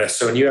look at it.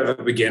 So when you have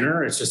a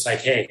beginner, it's just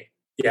like, hey,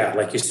 yeah,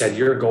 like you said,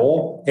 your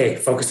goal, hey,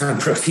 focus on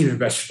protein and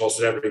vegetables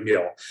at every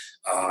meal.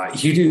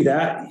 You do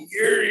that,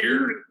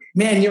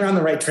 you're on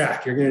the right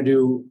track. You're going to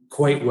do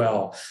quite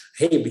well.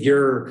 Hey, but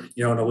you're,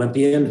 an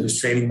Olympian who's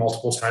training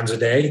multiple times a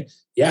day.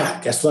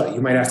 Yeah, guess what?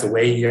 You might have to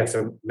weigh, you have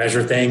to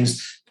measure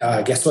things.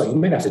 Guess what? You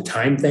might have to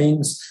time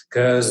things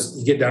because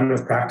you get done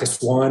with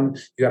practice 1.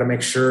 You got to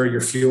make sure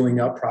you're fueling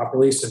up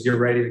properly so you're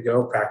ready to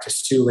go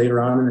practice 2 later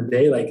on in the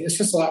day. Like it's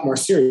just a lot more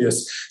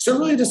serious. So it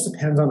really just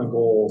depends on the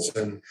goals.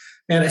 And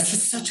man, it's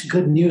just such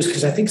good news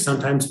because I think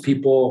sometimes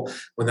people,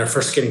 when they're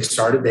first getting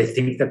started, they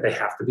think that they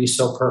have to be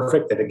so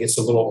perfect that it gets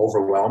a little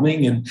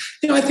overwhelming. And,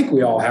 I think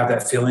we all have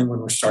that feeling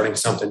when we're starting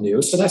something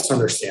new. So that's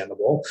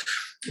understandable.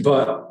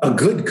 But a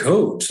good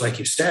coach, like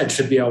you said,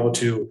 should be able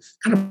to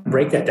kind of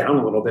break that down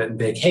a little bit and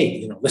be like,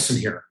 hey, listen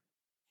here,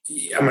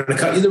 I'm going to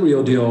cut you the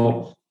real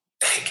deal.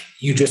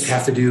 You just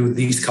have to do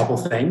these couple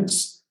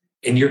things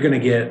and you're going to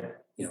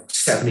get,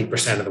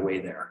 70% of the way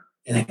there.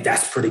 And I think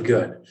that's pretty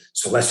good.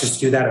 So let's just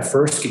do that at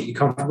first, get you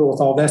comfortable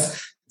with all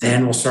this.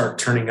 Then we'll start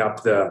turning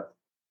up the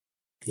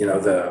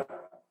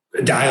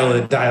dial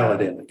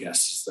it in, I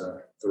guess is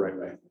the right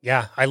way.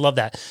 Yeah, I love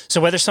that. So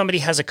whether somebody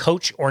has a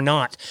coach or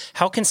not,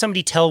 how can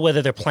somebody tell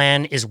whether their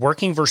plan is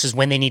working versus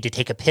when they need to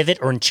take a pivot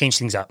or change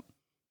things up?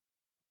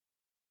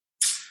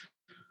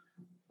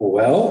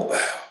 Well,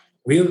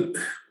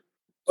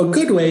 a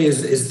good way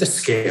is the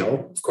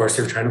scale. Of course, if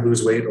you're trying to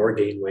lose weight or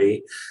gain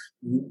weight,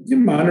 you're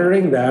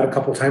monitoring that a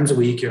couple times a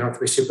week. You don't have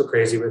to be super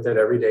crazy with it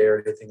every day or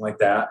anything like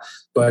that.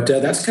 But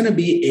that's going to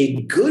be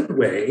a good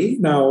way.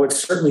 Now, it's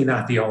certainly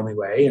not the only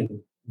way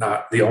and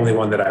not the only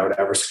one that I would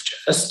ever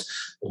suggest.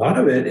 A lot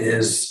of it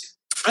is,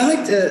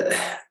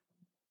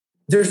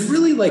 there's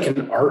really like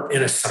an art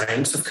and a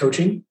science of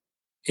coaching.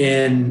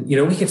 And, we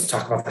get to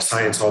talk about the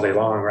science all day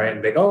long, right?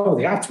 And be, the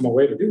optimal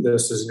way to do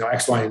this is,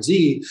 X, Y, and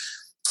Z.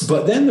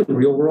 But then the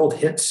real world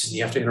hits and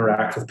you have to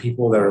interact with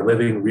people that are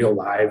living real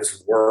lives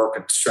and work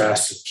and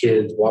stress and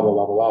kids, blah, blah,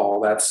 blah, blah, blah,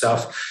 all that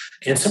stuff.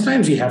 And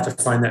sometimes you have to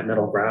find that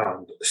middle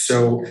ground.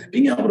 So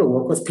being able to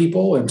work with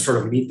people and sort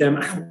of meet them,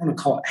 I don't want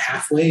to call it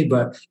halfway,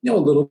 but, a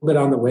little bit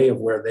on the way of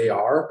where they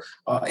are,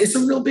 it's a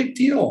real big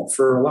deal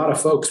for a lot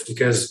of folks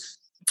because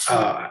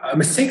a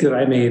mistake that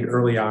I made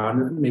early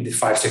on, maybe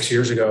 5-6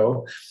 years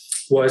ago,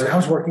 was I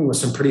was working with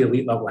some pretty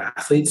elite level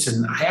athletes.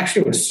 And I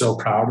actually was so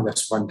proud of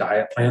this one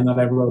diet plan that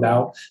I wrote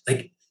out.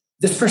 Like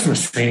this person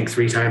was training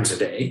 3 times a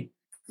day.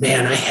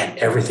 Man, I had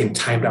everything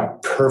timed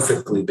out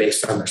perfectly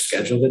based on their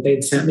schedule that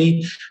they'd sent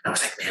me. And I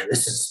was like, man,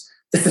 this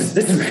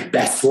is my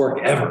best work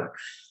ever.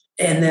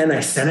 And then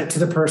I sent it to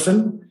the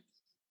person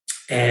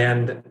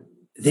and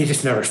they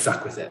just never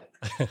stuck with it.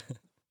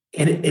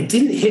 And it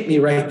didn't hit me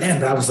right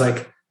then, but I was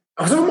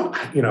almost,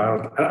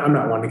 I'm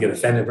not one to get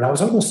offended, but I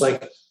was almost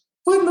like,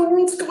 what in the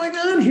world's going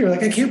on here?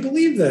 Like, I can't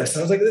believe this.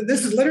 I was like,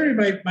 this is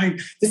literally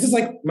this is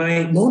like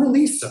my Mona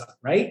Lisa,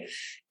 right?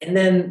 And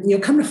then,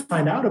 come to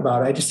find out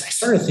about it, I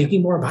started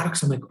thinking more about it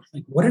because I'm like,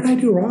 what did I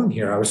do wrong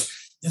here? I was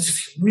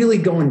just really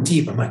going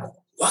deep. I'm like,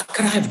 what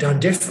could I have done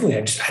differently?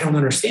 I don't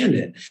understand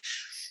it.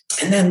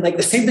 And then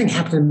the same thing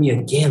happened to me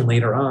again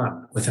later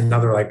on with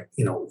another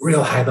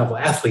real high level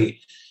athlete.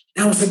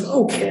 And I was like,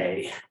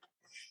 okay,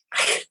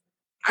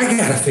 I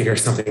got to figure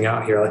something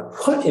out here.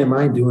 Like, what am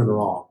I doing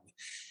wrong?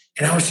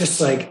 And I was just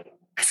like,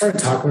 I started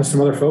talking with some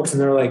other folks and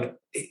they're like,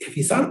 if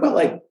you thought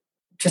about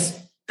just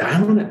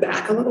dialing it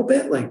back a little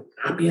bit,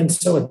 not being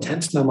so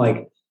intense. And I'm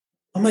like,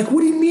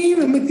 what do you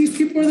mean? I'm like, these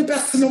people are the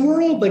best in the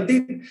world.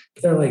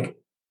 They're like,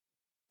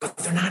 but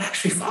they're not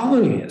actually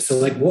following it.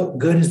 So what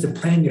good is the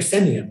plan you're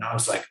sending them? And I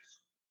was like,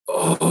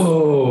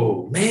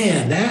 oh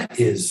man,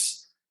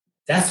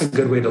 that's a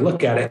good way to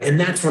look at it. And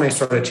that's when I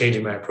started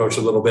changing my approach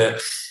a little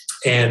bit.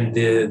 And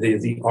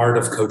the art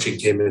of coaching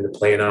came into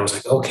play. And I was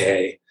like,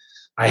 okay,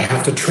 I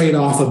have to trade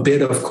off a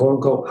bit of quote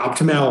unquote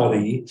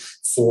optimality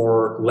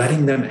for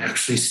letting them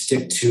actually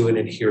stick to and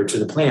adhere to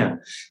the plan.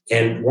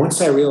 And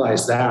once I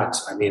realized that,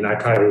 I mean, I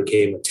probably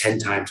became a 10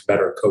 times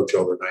better coach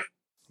overnight.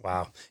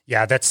 Wow.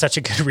 Yeah, that's such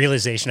a good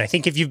realization. I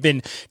think if you've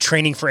been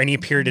training for any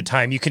period of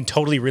time, you can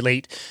totally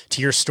relate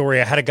to your story.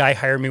 I had a guy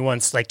hire me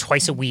once, like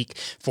twice a week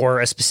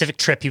for a specific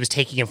trip he was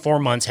taking in 4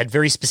 months, had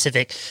very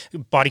specific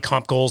body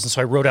comp goals. And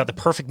so I wrote out the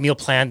perfect meal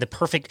plan, the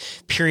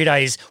perfect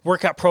periodized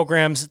workout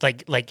programs,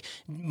 like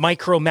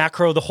micro,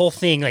 macro, the whole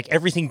thing, like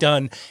everything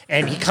done.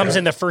 And he comes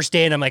in the first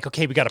day and I'm like,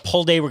 okay, we got a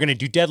pull day. We're going to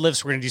do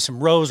deadlifts. We're going to do some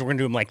rows. We're going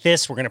to do them like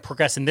this. We're going to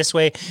progress in this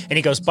way. And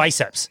he goes,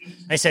 biceps.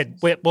 I said,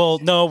 wait, well,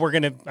 no,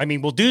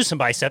 we'll do some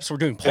biceps. We're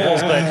doing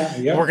pulls, but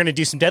we're going to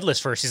do some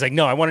deadlifts first. He's like,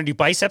 no, I want to do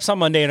biceps on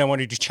Monday and I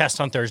want to do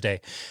chest on Thursday.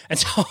 And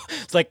so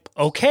it's like,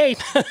 okay,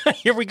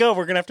 here we go.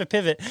 We're going to have to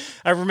pivot.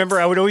 I remember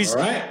I would always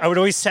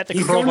set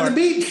the curl bar. To the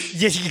beach.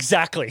 Yes,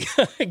 exactly.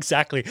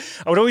 Exactly.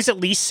 I would always at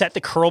least set the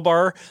curl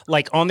bar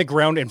like on the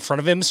ground in front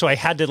of him. So I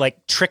had to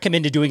like trick him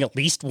into doing at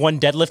least one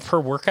deadlift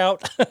per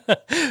workout.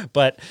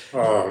 But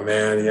oh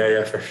man.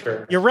 Yeah, for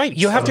sure. You're right.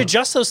 You have to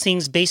adjust those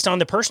things based on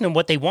the person and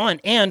what they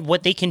want and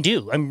what they can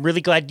do. I'm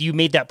really glad you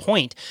made that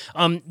point.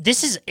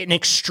 This is an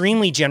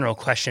extremely general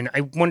question.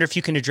 I wonder if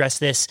you can address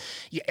this.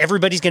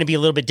 Everybody's going to be a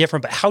little bit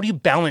different, but how do you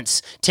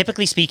balance,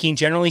 typically speaking,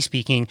 generally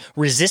speaking,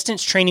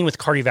 resistance training with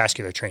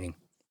cardiovascular training?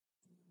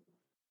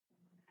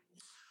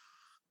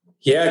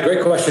 Yeah,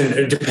 great question.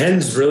 It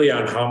depends really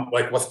on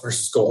what the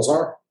person's goals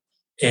are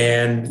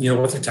and,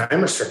 what their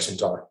time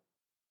restrictions are.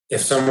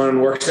 If someone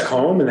works at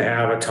home and they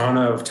have a ton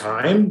of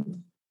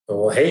time,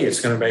 well, hey,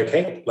 it's going to be,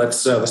 hey,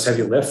 let's have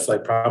you lift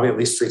like probably at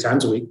least 3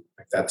 times a week.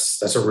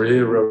 That's a really,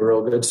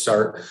 real good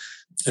start.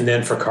 And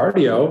then for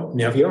cardio,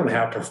 if you don't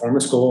have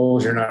performance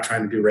goals, you're not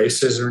trying to do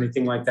races or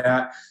anything like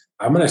that,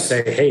 I'm going to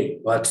say, hey,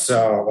 let's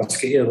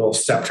get you a little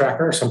step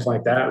tracker or something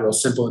like that, real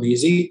simple and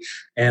easy.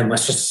 And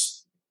let's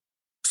just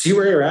see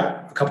where you're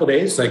at a couple of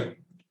days. Like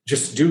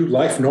just do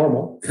life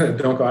normal. Don't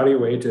go out of your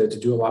way to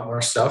do a lot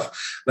more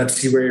stuff. Let's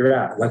see where you're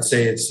at. Let's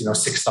say it's,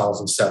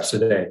 6,000 steps a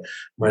day.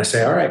 I'm going to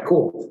say, all right,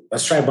 cool.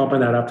 Let's try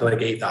bumping that up to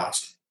like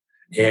 8,000.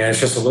 And it's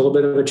just a little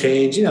bit of a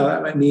change.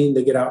 That might mean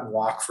they get out and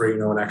walk for,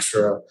 an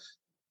extra,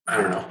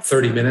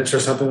 30 minutes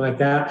or something like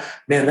that.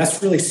 Man,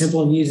 that's really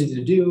simple and easy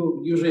to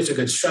do. Usually it's a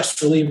good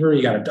stress reliever.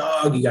 You got a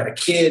dog, you got a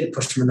kid,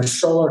 push them in the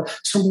stroller,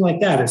 something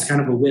like that. It's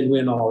kind of a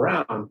win-win all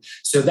around.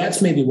 So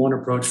that's maybe one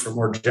approach for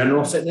more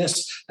general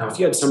fitness. Now, if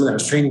you had someone that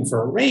was training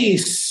for a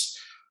race,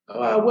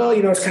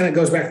 it kind of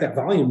goes back to that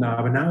volume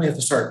knob. And now we have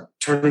to start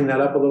turning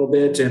that up a little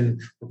bit. And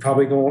we're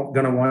probably going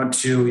to want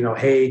to,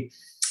 hey,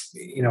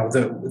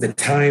 the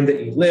time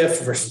that you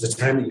lift versus the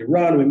time that you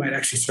run, we might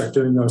actually start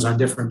doing those on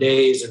different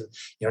days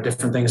and,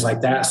 different things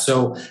like that.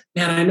 So,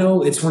 man, I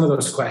know it's one of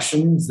those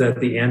questions that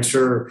the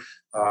answer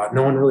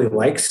no one really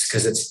likes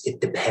because it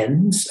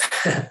depends.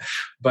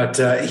 But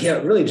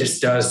it really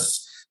just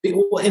does.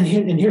 And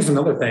here's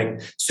another thing.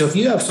 So if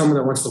you have someone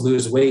that wants to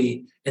lose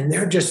weight and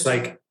they're just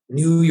like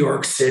New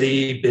York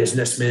City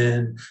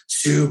businessmen,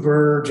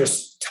 super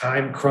just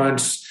time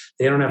crunch,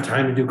 they don't have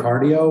time to do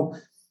cardio,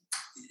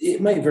 it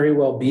might very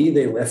well be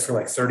they lift for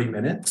like 30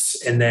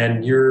 minutes and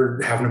then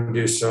you're having them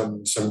do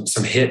some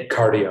HIIT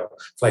cardio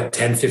for like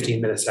 10,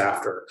 15 minutes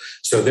after.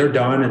 So they're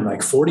done in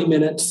like 40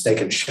 minutes. They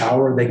can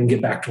shower, they can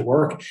get back to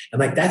work. And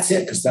like, that's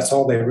it, because that's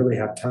all they really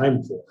have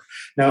time for.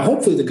 Now,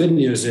 hopefully the good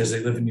news is they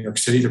live in New York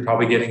City. They're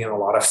probably getting in a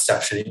lot of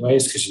steps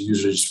anyways, because you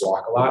usually just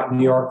walk a lot in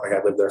New York. Like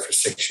I lived there for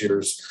 6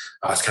 years.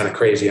 It's kind of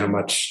crazy how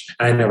much,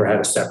 I never had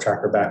a step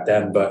tracker back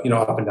then, but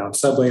up and down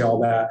subway, all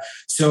that.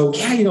 So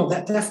yeah,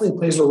 that definitely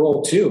plays a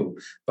role too.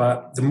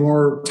 But the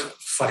more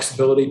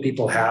flexibility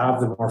people have,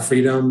 the more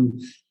freedom,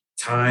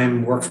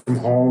 time, work from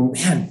home,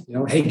 man,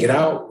 hey, get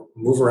out,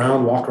 move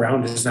around, walk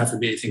around. It doesn't have to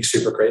be anything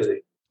super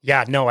crazy.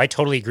 Yeah, no, I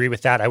totally agree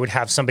with that. I would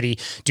have somebody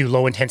do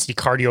low intensity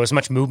cardio, as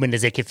much movement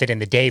as they could fit in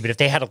the day. But if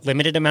they had a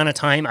limited amount of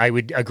time, I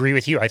would agree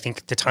with you. I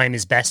think the time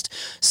is best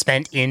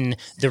spent in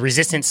the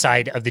resistance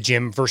side of the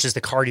gym versus the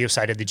cardio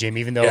side of the gym,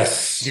 even though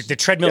the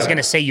treadmill is going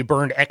to say you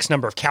burned X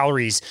number of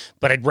calories,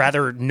 but I'd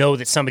rather know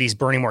that somebody's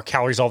burning more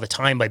calories all the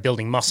time by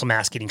building muscle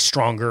mass, getting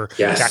stronger,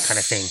 that kind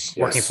of thing,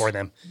 working for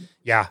them.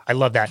 Yeah, I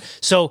love that.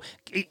 So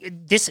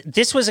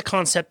this was a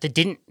concept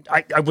that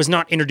I was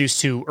not introduced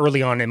to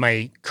early on in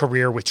my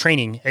career with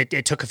training.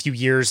 It took a few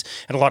years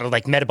and a lot of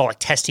like metabolic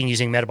testing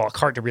using Metabolic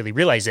Heart to really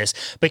realize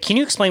this. But can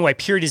you explain why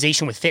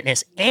periodization with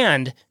fitness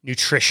and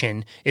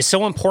nutrition is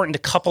so important to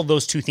couple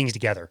those two things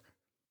together?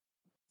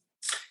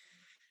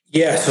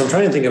 Yeah, so I'm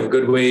trying to think of a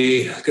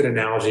good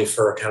analogy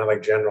for kind of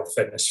like general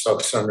fitness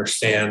folks to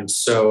understand.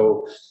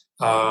 So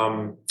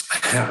I'm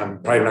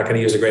probably not going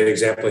to use a great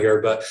example here,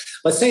 but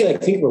let's say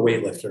think of a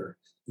weightlifter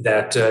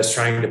that is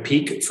trying to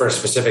peak for a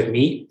specific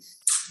meet.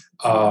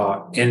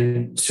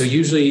 And so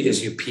usually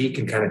as you peak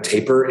and kind of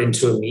taper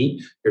into a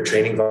meet, your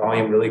training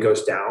volume really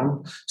goes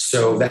down.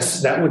 So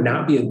that would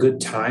not be a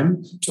good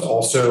time to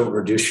also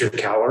reduce your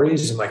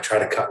calories and try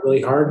to cut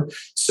really hard.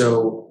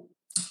 So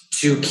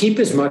to keep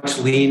as much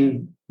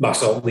lean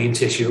muscle, lean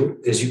tissue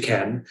as you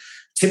can,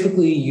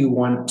 typically you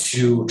want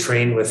to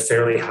train with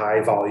fairly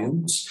high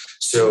volumes.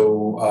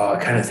 So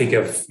kind of think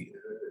of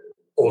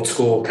old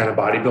school kind of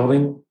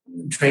bodybuilding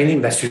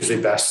training. That's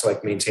usually best to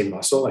like maintain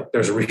muscle. Like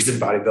there's a reason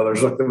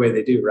bodybuilders look the way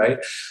they do, right?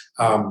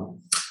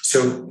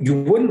 So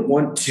you wouldn't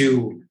want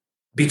to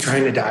be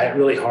trying to diet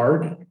really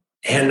hard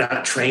and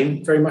not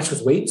train very much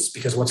with weights,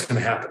 because what's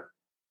going to happen?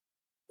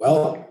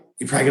 Well,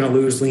 you're probably going to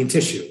lose lean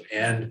tissue.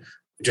 And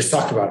we just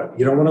talked about it.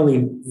 You don't want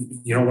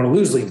to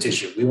lose lean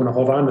tissue. We want to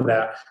hold on to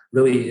that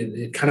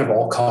really at kind of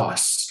all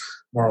costs,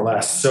 more or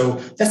less. So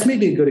that's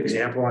maybe a good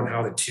example on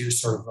how the two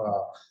sort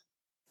of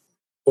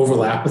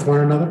overlap with one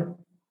another.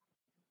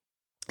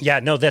 Yeah,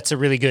 no, that's a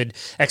really good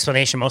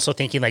explanation. I'm also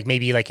thinking like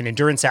maybe like an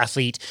endurance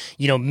athlete,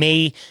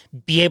 may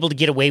be able to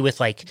get away with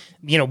like,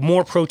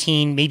 more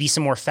protein, maybe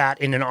some more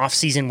fat in an off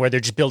season where they're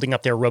just building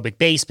up their aerobic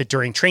base. But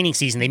during training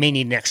season, they may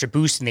need an extra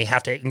boost and they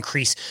have to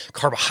increase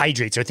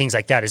carbohydrates or things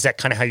like that. Is that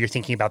kind of how you're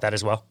thinking about that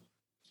as well?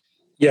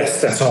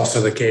 Yes, that's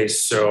also the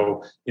case.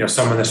 So,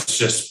 someone that's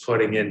just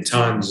putting in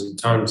tons and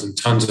tons and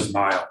tons of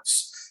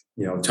miles,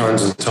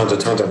 tons and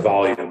tons of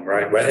volume,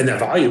 right? And that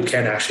volume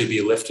can actually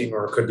be lifting,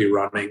 or it could be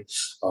running,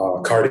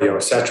 cardio,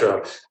 et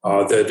cetera.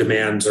 The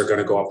demands are going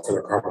to go up for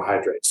their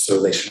carbohydrates.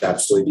 So they should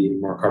absolutely be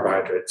eating more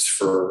carbohydrates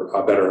for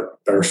a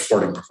better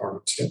sporting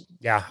performance.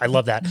 Yeah, I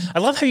love that. I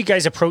love how you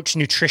guys approach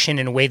nutrition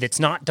in a way that's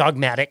not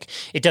dogmatic.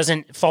 It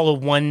doesn't follow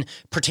one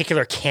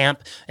particular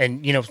camp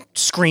and,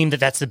 scream that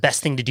that's the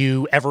best thing to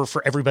do ever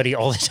for everybody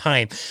all the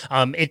time.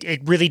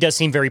 It really does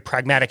seem very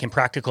pragmatic and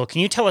practical.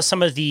 Can you tell us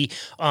some of the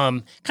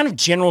kind of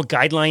general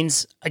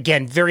guidelines,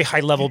 again, very high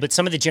level, but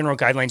some of the general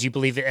guidelines you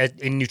believe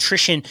in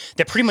nutrition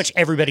that pretty much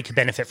everybody could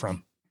benefit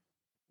from?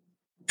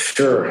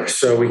 Sure.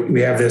 So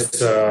we have this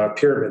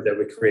pyramid that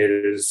we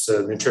created as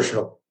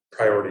nutritional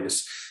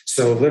priorities.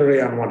 So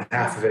literally on one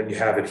half of it, you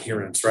have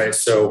adherence, right?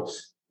 So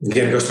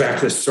again, it goes back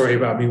to this story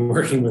about me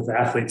working with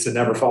athletes that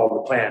never followed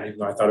the plan, even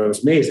though I thought it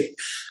was amazing.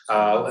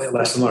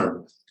 Lesson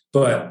learned.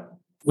 But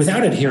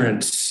without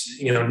adherence,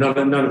 none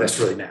of this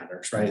really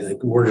matters, right?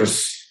 Like we're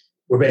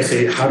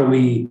basically, how do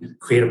we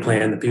create a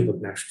plan that people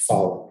can actually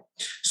follow?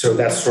 So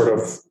that's sort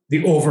of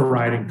the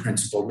overriding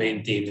principle,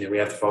 main theme that we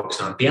have to focus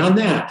on. Beyond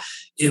that,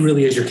 it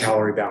really is your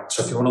calorie balance.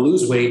 So if you want to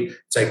lose weight,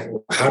 it's like,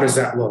 how does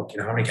that look?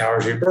 How many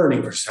calories are you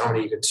burning versus how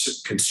many you can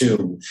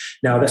consume?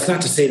 Now, that's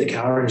not to say the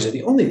calories are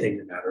the only thing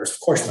that matters.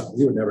 Of course not.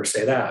 We would never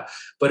say that.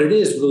 But it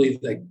is really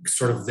like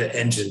sort of the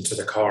engine to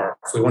the car.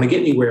 If we want to get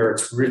anywhere,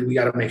 we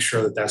got to make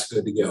sure that that's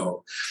good to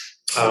go.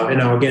 And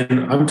now,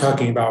 again, I'm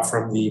talking about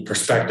from the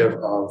perspective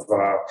of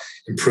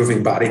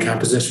improving body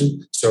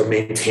composition. So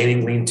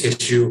maintaining lean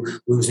tissue,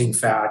 losing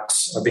fat,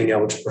 being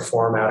able to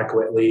perform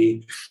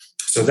adequately.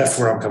 So that's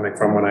where I'm coming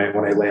from when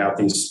I lay out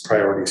these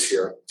priorities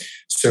here.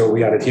 So we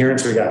got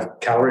adherence, we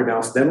got calorie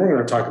balance. Then we're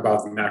going to talk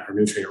about the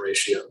macronutrient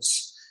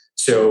ratios.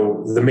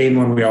 So the main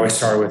one we always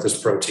start with is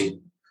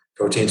protein.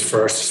 Protein's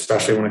first,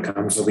 especially when it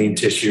comes to lean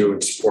tissue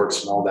and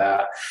sports and all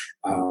that.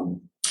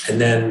 And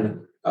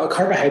then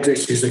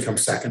carbohydrates usually come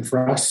second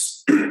for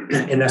us,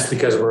 and that's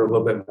because we're a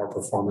little bit more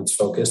performance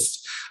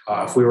focused.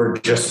 If we were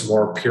just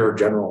more pure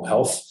general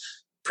health,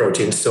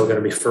 protein is still going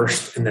to be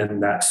first, and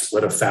then that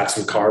split of fats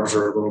and carbs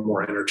are a little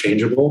more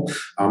interchangeable.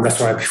 That's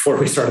why before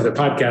we started the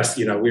podcast,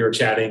 we were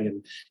chatting,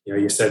 and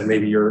you said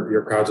maybe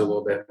your crowd's a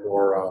little bit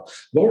more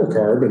lower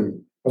carb,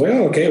 and I was like,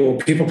 oh, okay, well,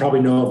 people probably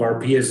know of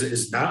RP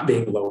is not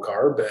being low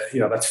carb,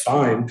 that's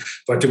fine.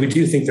 But we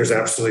do think there's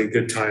absolutely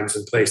good times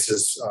and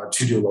places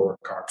to do lower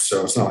carbs.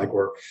 So it's not like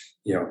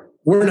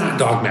we're not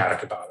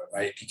dogmatic about it,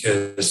 right?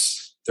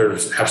 Because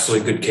there's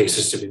absolutely good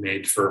cases to be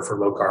made for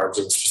low carbs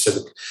in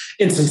specific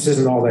instances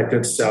and all that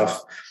good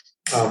stuff.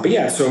 But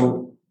yeah,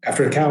 so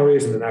after the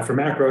calories and then after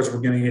macros, we're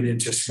getting it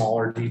into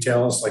smaller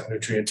details like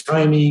nutrient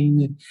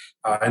timing,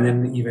 and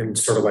then even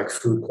sort of like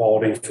food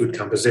quality, food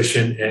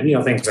composition, and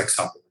things like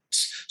supplements.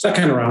 So that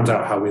kind of rounds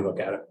out how we look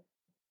at it.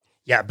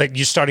 Yeah, but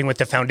you're starting with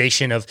the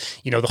foundation of,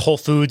 the whole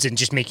foods and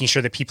just making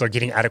sure that people are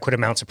getting adequate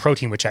amounts of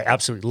protein, which I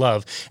absolutely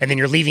love. And then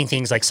you're leaving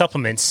things like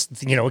supplements,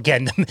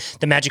 again,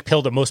 the magic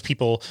pill that most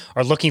people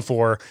are looking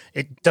for,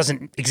 it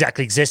doesn't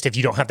exactly exist if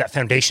you don't have that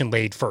foundation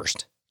laid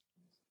first.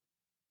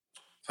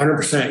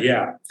 100%,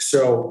 yeah.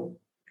 So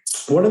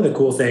one of the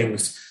cool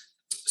things,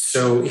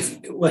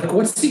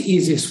 what's the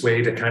easiest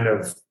way to kind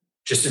of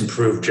just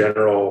improve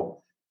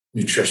general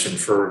nutrition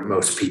for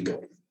most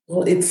people?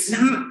 Well, it's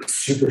not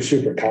super,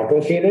 super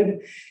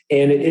complicated.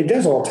 And it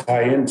does all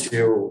tie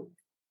into,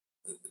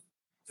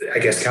 I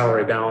guess,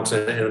 calorie balance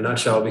in a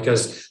nutshell,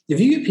 because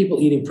if you get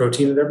people eating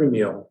protein at every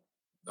meal,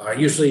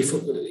 usually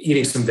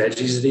eating some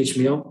veggies at each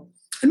meal,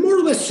 and more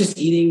or less just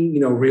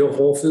eating, real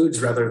whole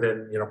foods rather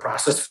than,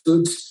 processed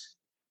foods,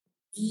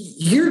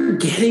 you're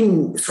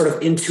getting sort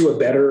of into a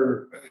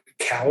better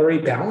calorie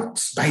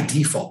balance by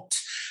default.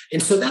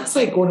 And so that's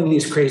like one of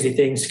these crazy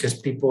things, because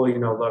people,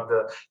 love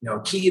the,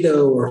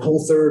 keto or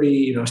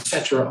Whole30, et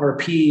cetera,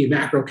 RP,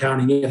 macro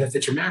counting, if it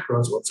fits your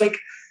macros. Well, it's like,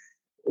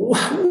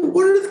 what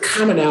are the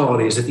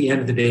commonalities at the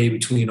end of the day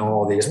between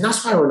all of these? And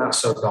that's why we're not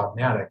so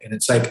dogmatic. And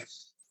it's like,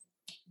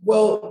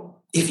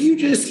 well, if you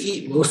just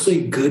eat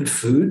mostly good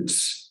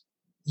foods,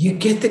 you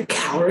get the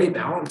calorie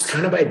balance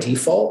kind of by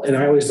default. And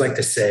I always like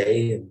to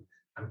say, and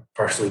I'm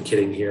partially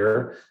kidding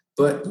here,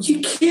 but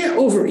you can't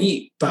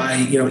overeat by,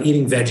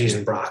 eating veggies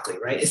and broccoli,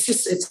 right?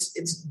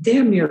 It's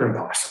damn near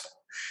impossible.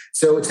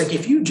 So it's like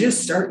if you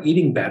just start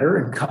eating better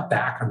and cut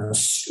back on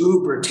those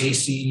super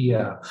tasty,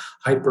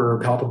 hyper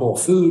palatable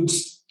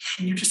foods,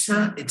 and you're just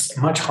not, it's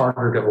much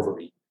harder to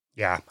overeat.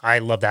 Yeah, I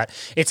love that.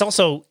 It's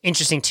also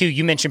interesting too.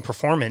 You mentioned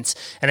performance,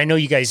 and I know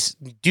you guys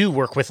do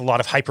work with a lot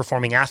of high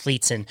performing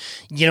athletes. And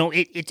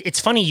it's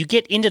funny. You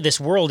get into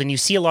this world and you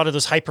see a lot of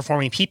those high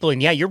performing people,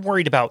 and yeah, you're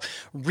worried about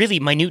really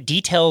minute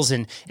details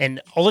and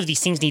all of these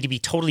things need to be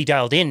totally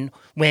dialed in.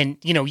 When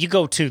you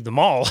go to the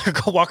mall or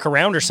go walk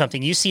around or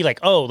something, you see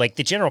like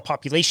the general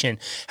population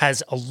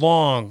has a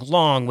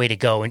long way to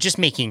go, and just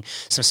making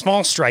some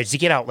small strides to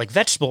get out like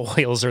vegetable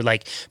oils or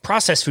like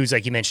processed foods,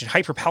 like you mentioned,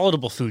 hyper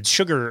palatable foods,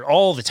 sugar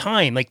all the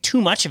time, like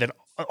too much of it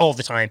all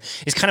the time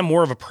is kind of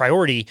more of a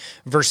priority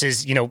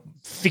versus,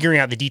 figuring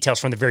out the details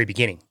from the very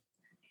beginning.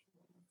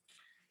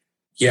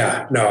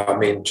 Yeah, no, I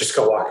mean, just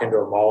go walk into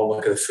a mall and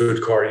look at the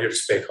food court. You're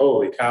just like,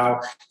 holy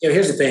cow.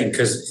 Here's the thing,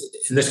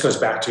 and this goes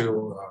back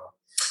to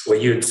what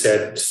you had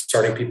said,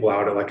 starting people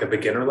out at like a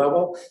beginner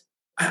level.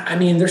 I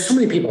mean, there's so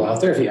many people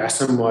out there. If you ask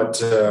them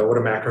what a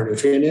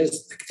macronutrient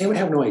is, they would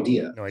have no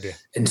idea. No idea.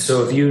 And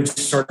so if you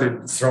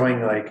started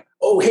throwing like,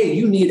 oh, hey,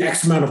 you need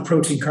X amount of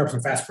protein, carbs,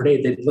 and fats per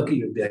day, they'd look at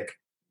you and be like,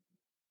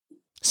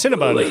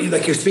 Cinnabon.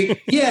 Like you're speaking,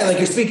 like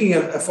you're speaking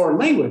a foreign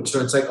language. So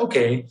it's like,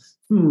 okay,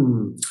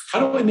 how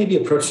do I maybe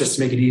approach this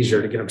to make it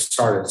easier to get them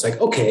started? It's like,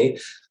 okay,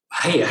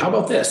 hey, how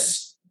about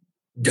this?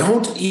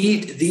 Don't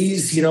eat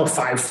these,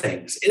 5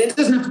 things. And it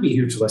doesn't have to be a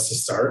huge list to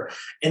start.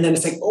 And then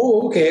it's like,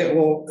 oh, okay,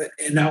 well,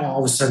 and now all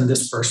of a sudden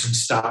this person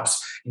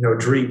stops,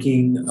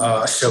 drinking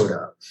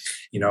soda.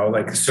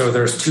 So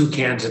there's 2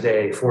 cans a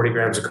day, 40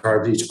 grams of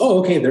carbs each. Oh,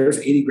 okay, there's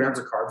 80 grams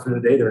of carbs in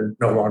a day they're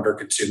no longer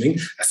consuming.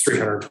 That's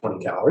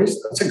 320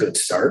 calories. That's a good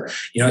start.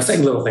 It's like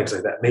little things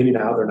like that. Maybe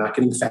now they're not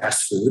getting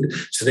fast food,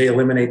 so they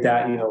eliminate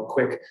that,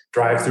 quick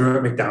drive-through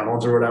at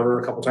McDonald's or whatever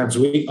a couple times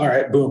a week. All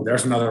right, boom,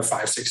 there's another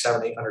 5, 6,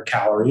 7, 800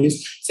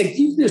 calories. It's like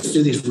you can just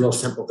do these real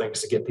simple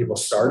things to get people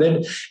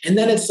started. And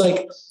then it's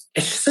like,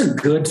 it's just a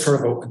good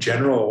sort of a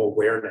general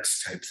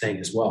awareness type thing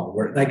as well,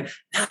 where like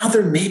now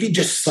they're maybe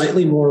just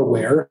slightly more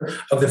aware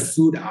of the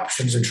food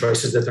options and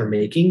choices that they're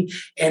making.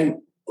 And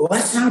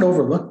let's not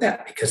overlook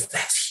that, because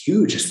that's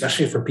huge,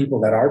 especially for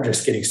people that are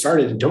just getting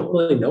started and don't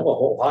really know a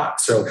whole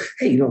lot. So,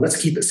 hey, let's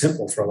keep it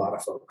simple for a lot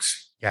of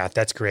folks. Yeah,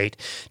 that's great.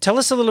 Tell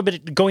us a little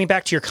bit, going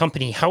back to your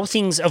company, how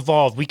things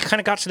evolved. We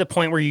kind of got to the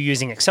point where you're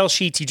using Excel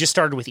sheets. You just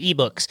started with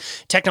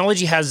ebooks.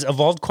 Technology has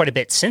evolved quite a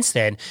bit since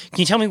then. Can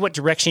you tell me what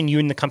direction you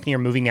and the company are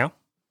moving now?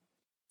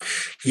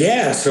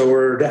 Yeah, so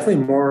we're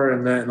definitely more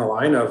in the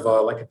line of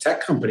like a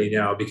tech company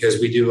now, because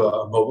we do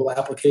a mobile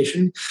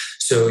application.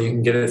 So you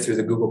can get it through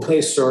the Google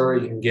Play Store.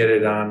 You can get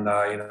it on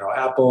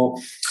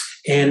Apple,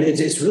 and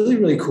it's really,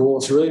 really cool.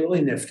 It's really,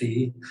 really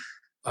nifty.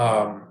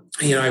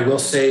 I will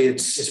say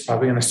it's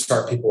probably going to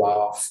start people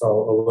off a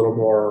little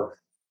more,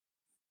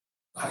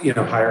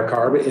 higher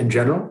carb in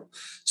general,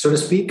 so to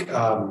speak.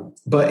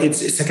 But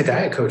it's like a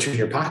diet coach in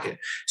your pocket.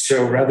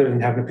 So rather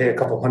than having to pay a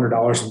couple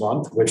 $100s a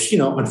month, which,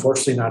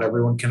 unfortunately not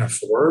everyone can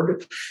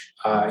afford,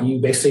 you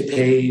basically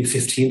pay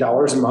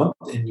 $15 a month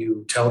and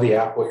you tell the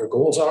app what your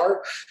goals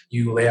are.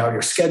 You lay out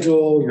your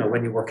schedule,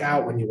 when you work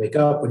out, when you wake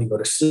up, when you go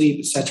to sleep,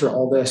 et cetera,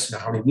 all this,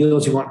 how many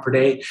meals you want per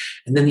day.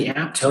 And then the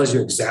app tells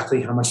you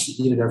exactly how much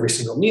you eat at every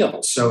single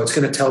meal. So it's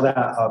going to tell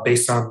that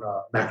based on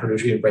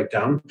macronutrient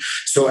breakdown.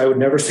 So I would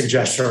never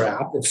suggest your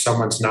app if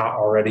someone's not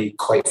already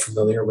quite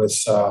familiar with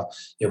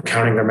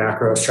counting their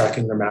macros,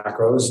 tracking their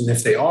macros. And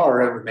if they are,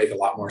 it would make a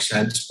lot more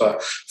sense.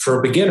 But for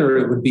a beginner,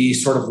 it would be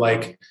sort of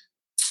like,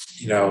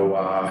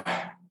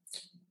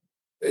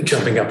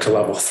 jumping up to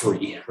level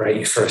 3, right?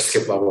 You sort of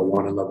skip level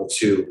 1 and level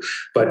 2.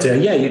 But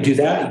you do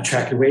that. You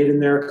track your weight in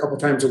there a couple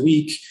times a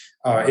week.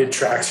 It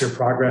tracks your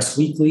progress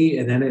weekly,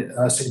 and then it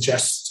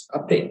suggests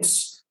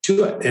updates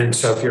to it. And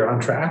so if you're on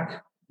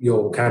track,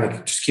 you'll kind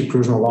of just keep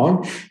cruising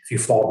along. If you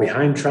fall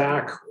behind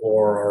track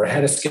or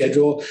ahead of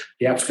schedule,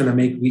 the app's going to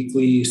make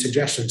weekly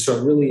suggestions. So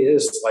it really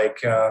is like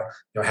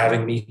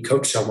having me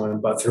coach someone,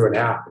 but through an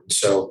app. And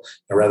so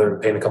rather than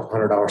paying a couple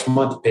 $100s a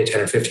month, pay $10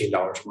 or $15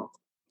 a month.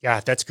 Yeah,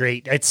 that's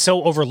great. It's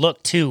so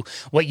overlooked too,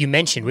 what you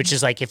mentioned, which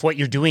is like if what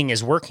you're doing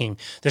is working,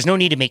 there's no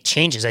need to make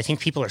changes. I think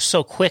people are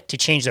so quick to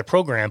change their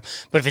program,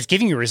 but if it's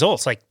giving you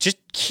results, like just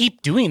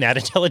keep doing that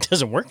until it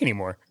doesn't work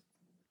anymore.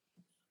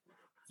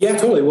 Yeah,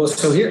 totally. Well,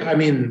 so here,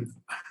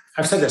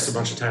 I've said this a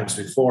bunch of times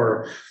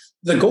before.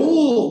 The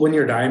goal when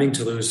you're dieting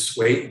to lose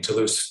weight and to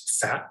lose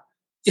fat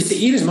is to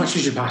eat as much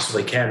as you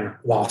possibly can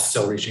while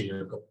still reaching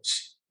your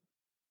goals.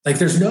 Like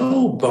there's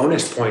no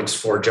bonus points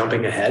for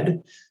jumping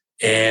ahead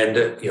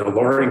and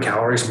lowering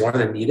calories more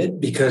than needed,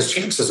 because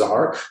chances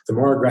are the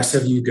more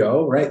aggressive you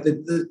go, right,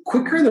 the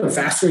quicker, the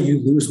faster you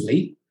lose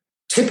weight,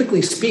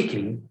 typically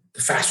speaking,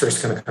 the faster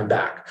it's going to come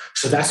back.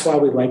 So that's why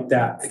we like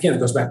that. Again, it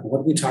goes back to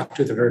what we talked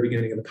to at the very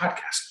beginning of the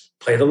podcast.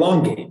 Play the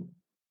long game.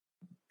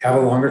 Have a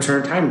longer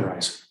term time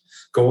horizon.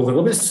 Go a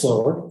little bit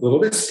slower, a little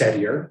bit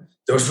steadier.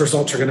 Those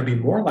results are going to be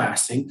more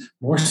lasting,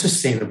 more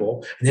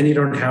sustainable. And then you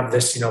don't have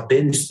this,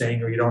 binge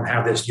thing, or you don't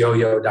have this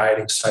yo-yo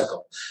dieting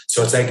cycle.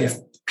 So it's like, if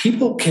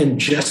people can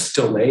just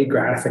delay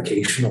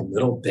gratification a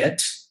little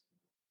bit,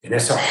 and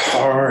it's a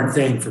hard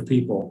thing for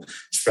people,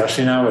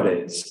 especially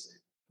nowadays,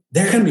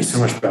 they're going to be so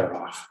much better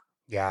off.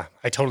 Yeah,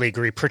 I totally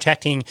agree.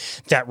 Protecting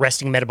that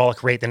resting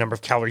metabolic rate, the number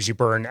of calories you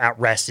burn at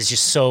rest, is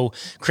just so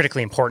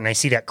critically important. I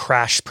see that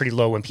crash pretty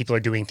low when people are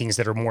doing things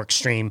that are more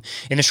extreme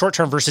in the short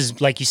term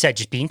versus, like you said,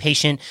 just being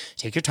patient,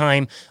 take your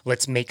time.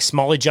 Let's make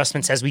small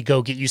adjustments as we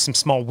go. Get you some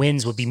small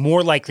wins will be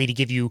more likely to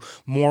give you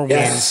more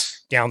wins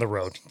down the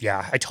road.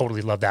 Yeah, I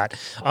totally love that.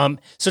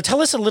 So tell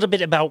us a little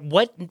bit about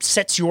what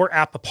sets your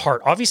app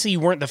apart. Obviously,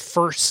 you weren't the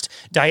first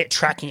diet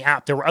tracking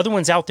app. There were other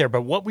ones out there,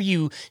 but what were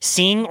you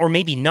seeing or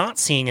maybe not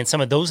seeing in some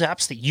of those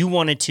apps that you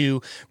wanted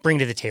to bring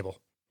to the table?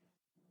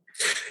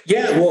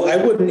 Yeah, well, I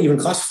wouldn't even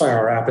classify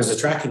our app as a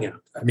tracking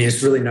app. I mean,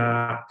 it's really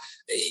not.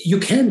 You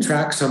can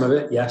track some of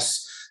it,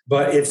 yes,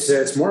 but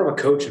it's more of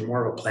a coach and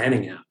more of a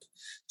planning app.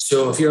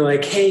 So if you're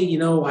like, hey,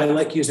 I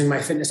like using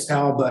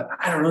MyFitnessPal, but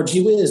I don't know,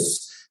 gee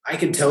whiz, I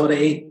could tell it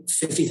ate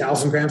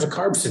 50,000 grams of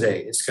carbs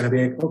today. It's going to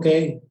be like,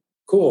 okay,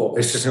 cool.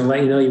 It's just going to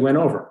let you know you went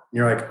over. And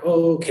you're like,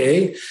 oh,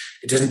 okay.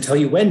 It doesn't tell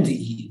you when to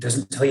eat. It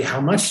doesn't tell you how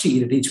much to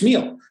eat at each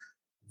meal.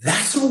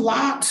 That's a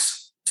lot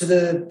to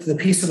the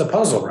piece of the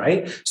puzzle,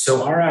 right?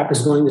 So our app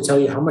is going to tell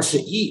you how much to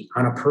eat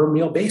on a per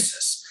meal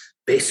basis,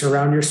 based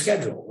around your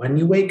schedule, when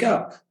you wake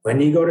up,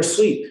 when you go to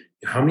sleep,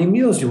 how many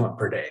meals you want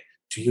per day.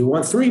 Do you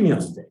want 3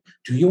 meals a day?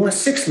 Do you want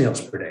 6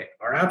 meals per day?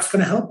 Our app's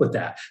going to help with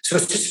that. So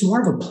it's just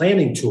more of a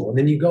planning tool. And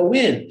then you go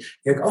in,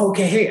 you're like, oh,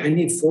 okay, hey, I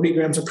need 40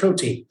 grams of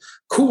protein.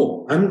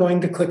 Cool. I'm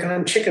going to click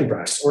on chicken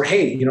breast. Or,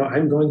 hey,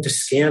 I'm going to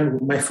scan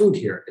my food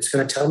here. It's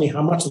going to tell me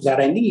how much of that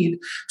I need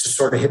to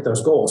sort of hit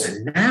those goals.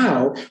 And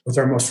now with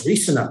our most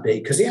recent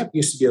update, because the app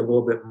used to be a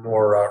little bit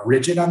more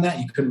rigid on that,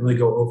 you couldn't really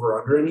go over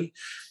or under any.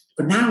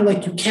 But now,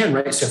 you can,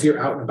 right? So if you're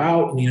out and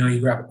about and, you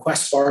grab a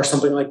Quest bar or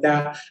something like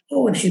that,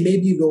 and hey,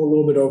 maybe you go a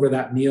little bit over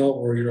that meal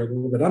or you're a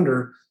little bit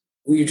under,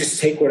 well, you just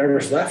take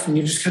whatever's left and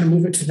you just kind of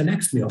move it to the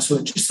next meal. So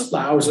it just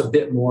allows a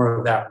bit more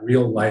of that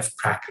real life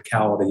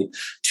practicality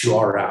to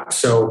our app.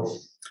 So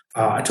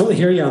I totally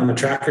hear you on the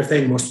tracker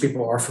thing. Most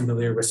people are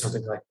familiar with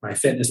something like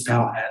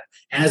MyFitnessPal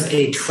as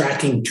a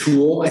tracking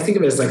tool. I think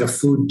of it as like a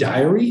food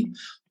diary.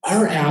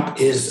 Our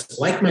app is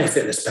like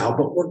MyFitnessPal,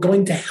 but we're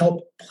going to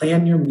help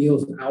plan your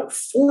meals out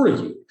for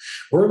you.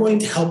 We're going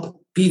to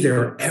help be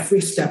there every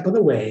step of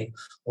the way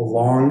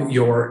along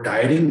your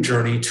dieting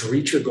journey to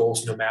reach your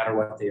goals, no matter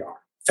what they are.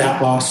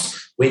 Fat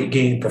loss, weight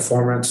gain,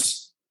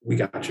 performance, we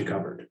got you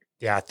covered.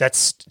 Yeah,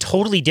 that's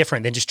totally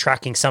different than just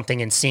tracking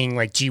something and seeing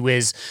like, gee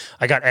whiz,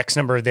 I got X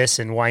number of this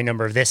and Y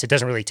number of this. It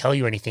doesn't really tell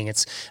you anything.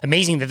 It's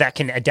amazing that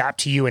can adapt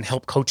to you and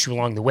help coach you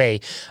along the way.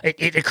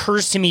 It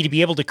occurs to me to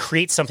be able to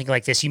create something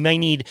like this, you may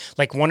need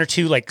like one or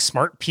two like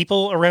smart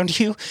people around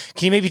you.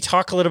 Can you maybe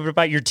talk a little bit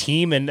about your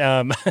team? And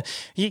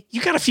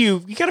you got a few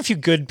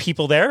good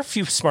people there, a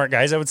few smart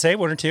guys, I would say,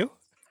 one or two.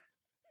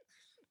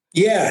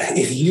 Yeah,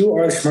 if you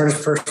are the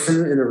smartest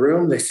person in the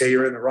room, they say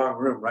you're in the wrong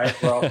room, right?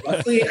 Well,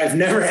 luckily, I've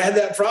never had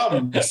that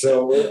problem.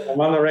 So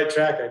I'm on the right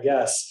track, I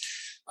guess.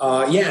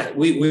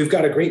 We've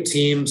got a great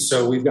team.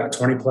 So we've got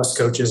 20 plus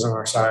coaches on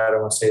our side.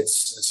 I want to say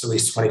it's at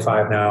least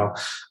 25 now.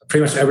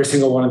 Pretty much every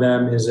single one of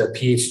them is a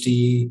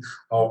PhD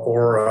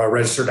or a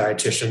registered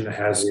dietitian that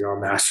has, a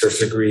master's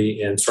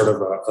degree in sort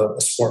of a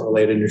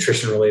sport-related,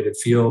 nutrition-related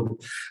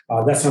field.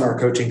 That's on our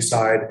coaching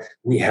side.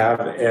 We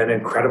have an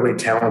incredibly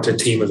talented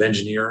team of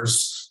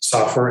engineers,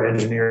 software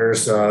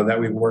engineers that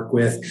we work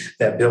with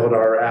that build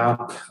our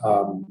app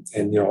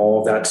and all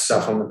of that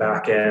stuff on the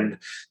back end.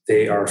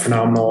 They are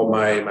phenomenal.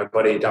 My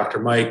buddy, Dr.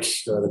 Mike,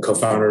 the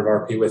co-founder of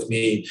RP with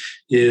me,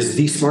 is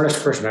the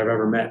smartest person I've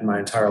ever met in my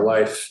entire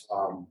life.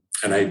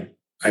 And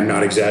I'm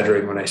not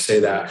exaggerating when I say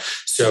that.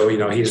 So,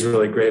 he's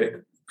really great at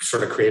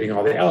sort of creating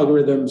all the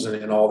algorithms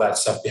and all that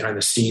stuff behind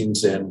the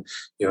scenes. And,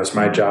 it's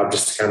my job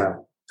just to kind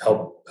of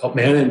help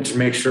manage to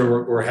make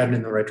sure we're heading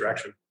in the right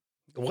direction.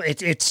 Well,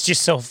 it's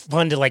just so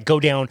fun to like go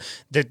down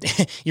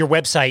your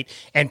website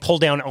and pull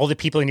down all the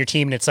people in your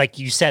team. And it's like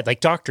you said, like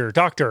doctor,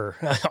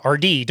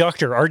 RD,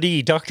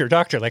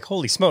 doctor, like,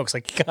 holy smokes,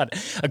 like you got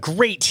a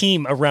great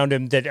team around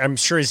him that I'm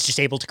sure is just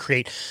able to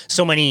create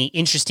so many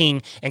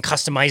interesting and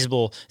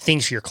customizable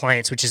things for your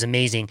clients, which is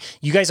amazing.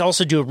 You guys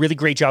also do a really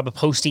great job of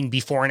posting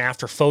before and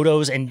after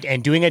photos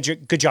and doing a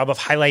good job of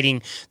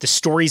highlighting the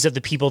stories of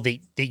the people that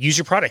use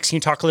your products. Can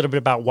you talk a little bit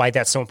about why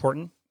that's so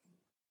important?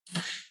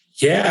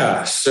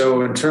 Yeah.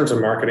 So in terms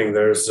of marketing,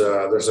 there's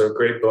a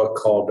great book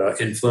called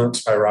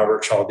Influence by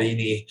Robert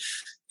Cialdini.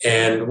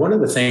 And one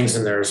of the things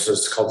in there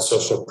is called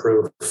Social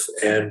Proof.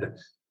 And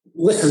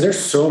listen, there's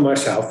so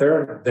much out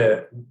there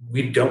that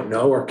we don't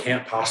know or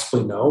can't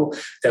possibly know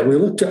that we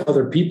look to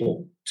other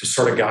people to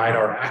sort of guide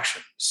our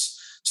actions.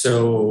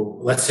 So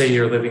let's say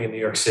you're living in New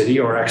York City,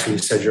 or actually you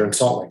said you're in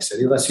Salt Lake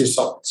City. Let's use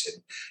Salt Lake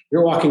City.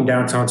 You're walking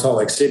downtown Salt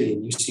Lake City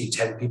and you see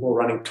 10 people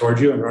running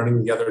towards you and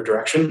running the other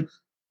direction.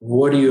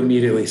 What do you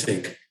immediately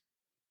think?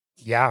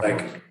 Yeah.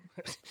 Like,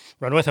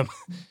 Run with them.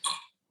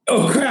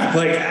 Oh crap,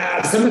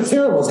 like something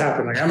terrible has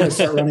happened. Like I'm going to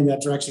start running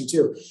that direction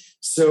too.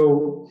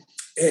 So,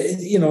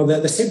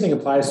 the same thing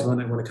applies when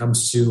it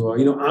comes to,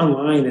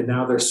 online. And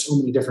now there's so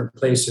many different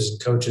places and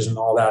coaches and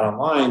all that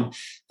online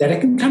that it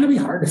can kind of be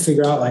hard to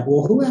figure out like,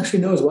 well, who actually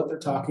knows what they're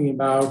talking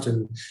about?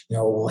 And,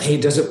 well, hey,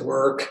 does it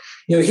work?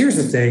 Here's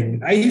the thing.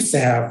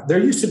 There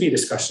used to be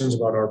discussions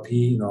about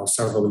RP,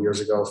 several years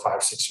ago,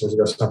 5-6 years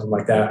ago, something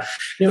like that.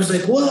 And it was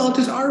like, well,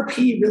 does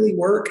RP really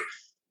work?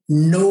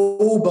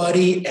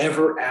 Nobody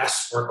ever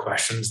asks more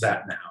questions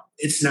that now.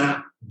 It's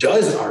not,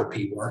 does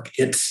RP work?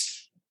 It's,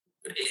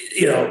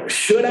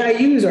 should I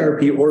use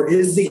RP, or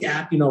is the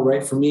app,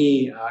 right for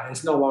me?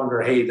 It's no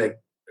longer, hey, like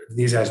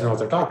these guys know what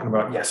they're talking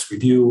about. Yes, we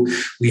do.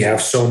 We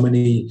have so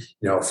many,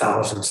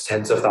 thousands,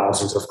 tens of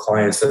thousands of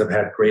clients that have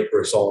had great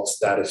results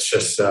that it's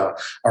just our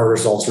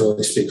results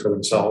really speak for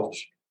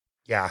themselves.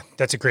 Yeah,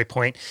 that's a great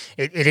point.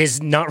 It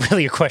is not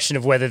really a question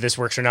of whether this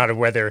works or not, or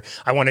whether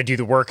I want to do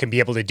the work and be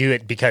able to do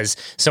it because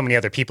so many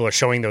other people are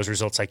showing those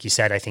results, like you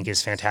said, I think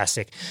is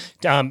fantastic.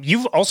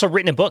 You've also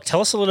written a book.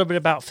 Tell us a little bit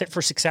about Fit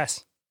for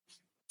Success.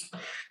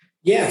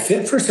 Yeah,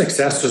 Fit for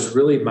Success was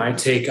really my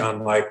take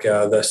on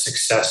the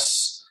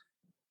success.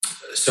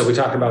 So we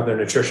talked about the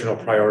nutritional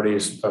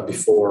priorities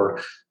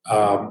before,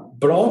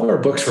 but all of our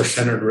books were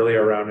centered really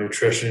around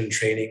nutrition,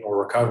 training,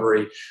 or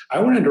recovery. I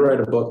wanted to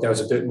write a book that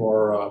was a bit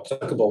more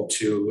applicable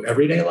to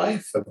everyday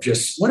life of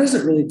just what does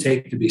it really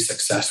take to be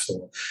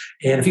successful?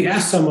 And if you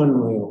ask someone,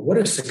 what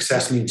does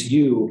success mean to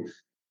you?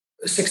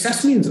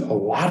 Success means a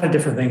lot of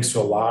different things to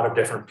a lot of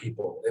different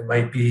people. It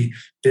might be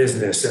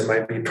business, it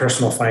might be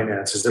personal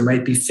finances, it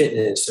might be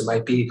fitness, it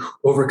might be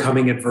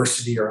overcoming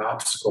adversity or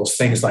obstacles,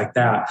 things like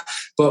that.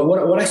 But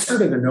what I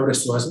started to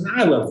notice was, and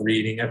I love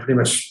reading, I pretty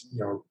much,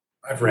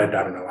 I've read,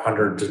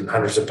 hundreds and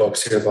hundreds of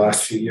books here the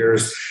last few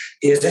years,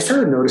 is I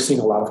started noticing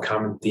a lot of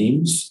common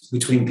themes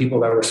between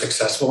people that were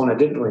successful. And it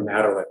didn't really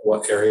matter like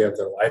what area of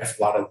their life,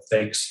 a lot of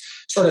things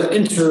sort of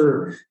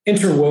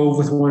interwove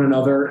with one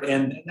another.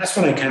 And that's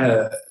when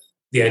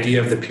the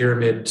idea of the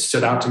pyramid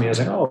stood out to me. I was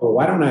like, oh,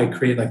 why don't I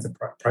create like the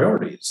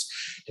priorities?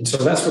 And so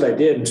that's what I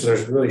did. And so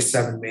there's really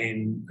 7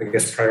 main,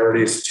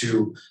 priorities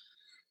to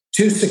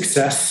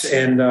success.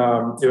 And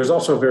it was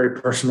also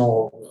very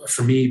personal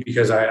for me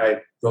because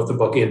I wrote the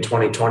book in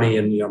 2020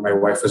 and, my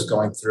wife was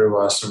going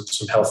through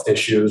some health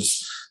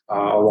issues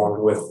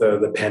along with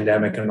the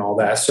pandemic and all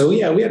that. So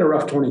yeah, we had a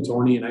rough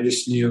 2020 and I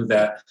just knew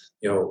that,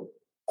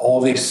 all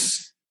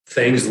these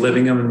things,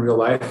 living them in real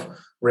life,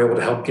 were able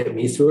to help get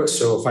me through it.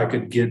 So if I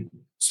could get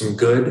some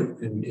good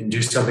and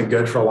do something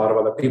good for a lot of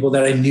other people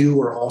that I knew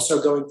were also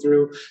going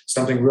through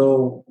something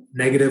real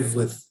negative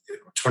with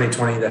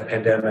 2020, that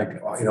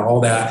pandemic,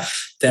 all that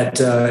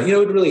it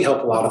would really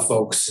help a lot of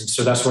folks. And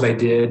so that's what I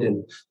did.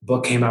 And the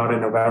book came out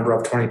in November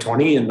of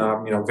 2020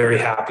 and, very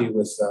happy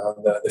with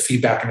the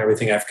feedback and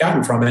everything I've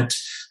gotten from it.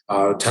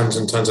 Tons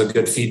and tons of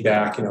good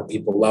feedback.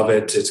 People love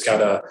it. It's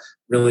got a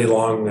really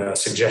long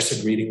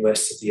suggested reading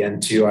list at the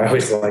end too. I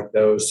always like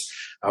those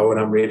when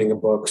I'm reading a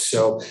book.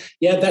 So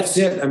yeah, that's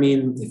it. I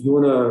mean, if you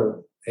want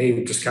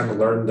to, just kind of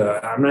learn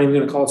I'm not even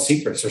going to call it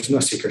secrets. There's no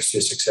secrets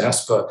to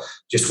success, but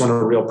just want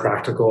a real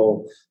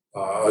practical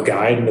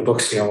guide. And the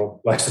book's,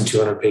 less than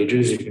 200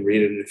 pages. You can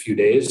read it in a few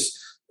days.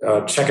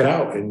 Check it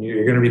out and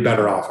you're going to be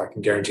better off. I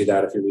can guarantee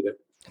that if you read it.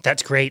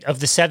 That's great. Of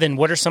the 7,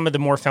 what are some of the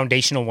more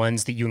foundational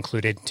ones that you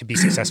included to be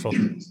successful?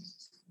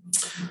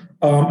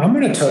 I'm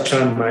going to touch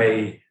on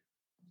my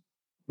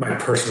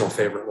personal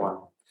favorite one,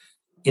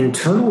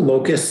 internal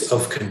locus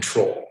of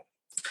control.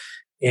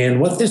 And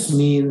what this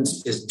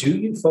means is, do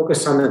you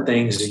focus on the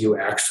things that you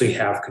actually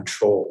have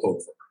control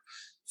over?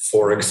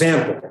 For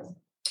example,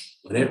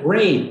 when it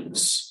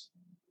rains,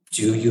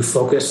 do you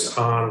focus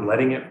on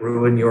letting it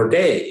ruin your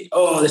day?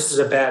 Oh, this is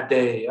a bad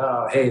day.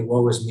 Oh, hey,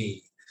 woe is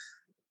me.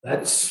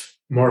 That's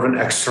more of an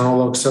external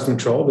locus of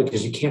control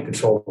because you can't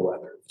control the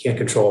weather. You can't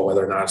control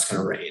whether or not it's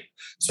going to rain.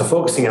 So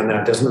focusing on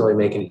that doesn't really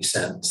make any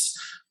sense.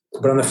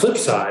 But on the flip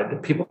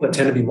side, people that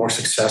tend to be more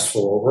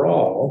successful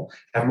overall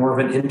have more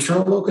of an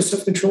internal locus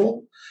of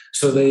control.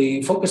 So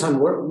they focus on,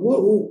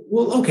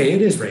 okay,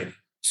 it is raining.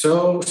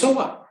 So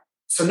what?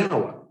 So now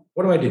what?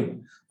 What do I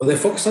do? Well, they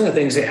focus on the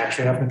things they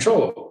actually have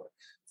control over.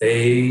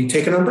 They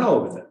take an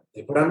umbrella with them.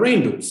 They put on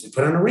rain boots. They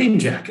put on a rain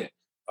jacket.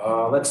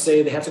 Let's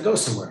say they have to go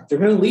somewhere. They're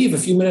going to leave a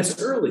few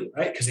minutes early,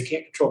 right? Because they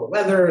can't control the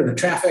weather and the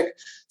traffic.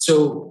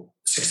 So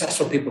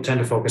successful people tend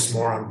to focus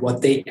more on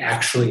what they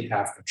actually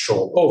have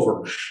control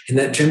over. And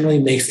that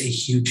generally makes a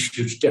huge,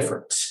 huge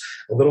difference.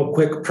 A little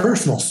quick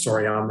personal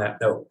story on that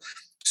note.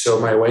 So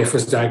my wife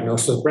was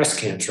diagnosed with breast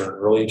cancer in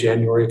early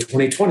January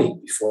 2020,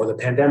 before the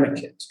pandemic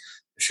hit.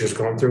 She was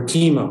going through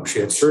chemo. She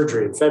had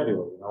surgery in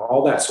February,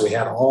 all that. So we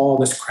had all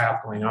this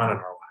crap going on in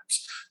our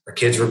lives. Our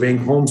kids were being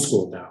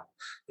homeschooled now.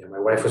 My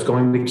wife was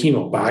going to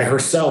chemo by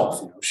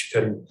herself.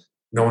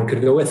 No one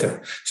could go with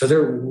her. So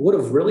there would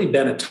have really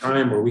been a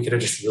time where we could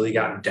have just really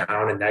gotten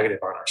down and negative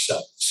on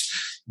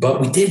ourselves, but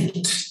we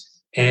didn't.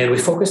 And we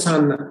focused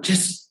on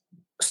just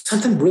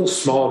something real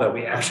small that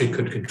we actually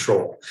could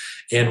control.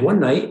 And one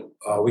night,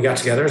 we got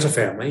together as a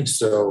family.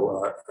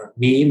 So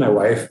me, my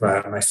wife,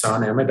 my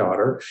son, and my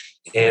daughter,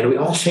 and we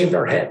all shaved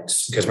our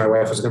heads because my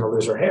wife was going to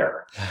lose her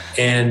hair.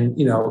 And,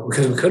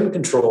 because we couldn't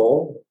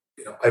control,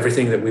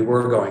 everything that we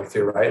were going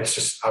through, right? It's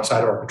just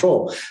outside of our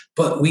control.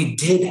 But we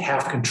did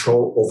have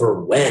control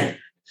over when.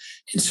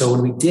 And so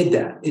when we did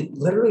that, it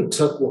literally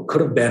took what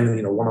could have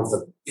been, one of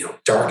the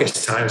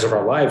darkest times of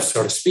our lives,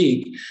 so to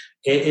speak,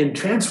 and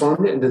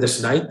transformed it into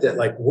this night that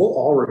we'll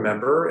all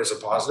remember as a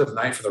positive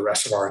night for the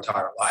rest of our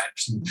entire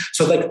lives. And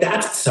so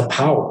that's the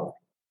power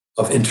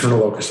of internal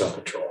locus of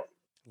control.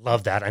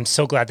 Love that. I'm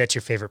so glad that's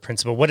your favorite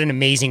principle. What an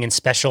amazing and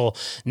special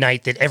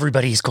night that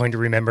everybody is going to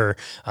remember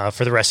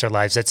for the rest of their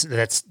lives.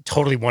 That's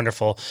totally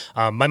wonderful.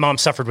 My mom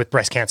suffered with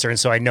breast cancer, and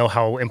so I know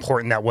how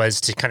important that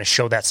was to kind of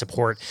show that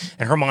support.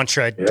 And her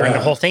mantra during the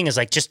whole thing is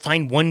just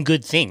find one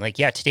good thing.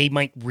 Today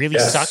might really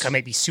suck. I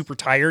might be super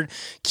tired.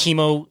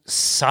 Chemo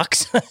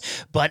sucks.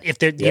 But if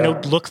they're,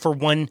 look for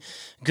one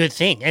good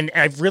thing. And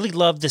I've really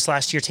loved this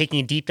last year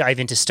taking a deep dive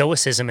into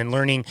Stoicism and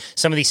learning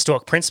some of these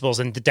Stoic principles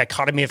and the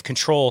dichotomy of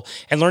control,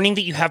 and learning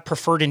that you have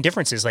preferred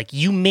indifferences.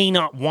 You may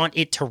not want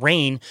it to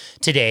rain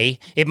today.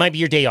 It might be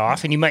your day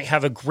off and you might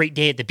have a great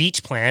day at the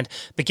beach planned,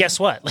 but guess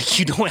what?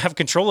 You don't have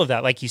control of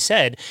that, like you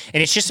said.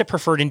 And it's just a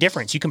preferred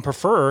indifference. You can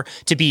prefer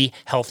to be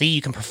healthy.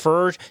 You can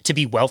prefer to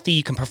be wealthy.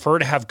 You can prefer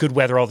to have good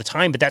weather all the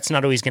time, but that's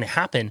not always going to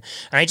happen.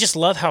 And I just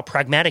love how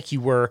pragmatic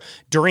you were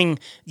during,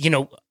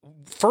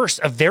 first,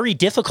 a very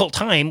difficult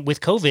time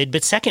with COVID,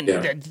 but second,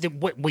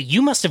 what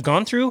you must have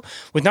gone through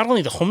with not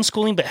only the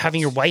homeschooling, but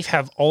having your wife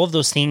have all of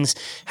those things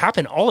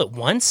happen all at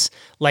once,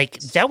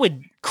 that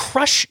would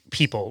crush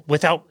people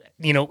without,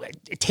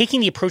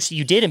 taking the approach that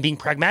you did and being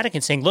pragmatic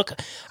and saying, look,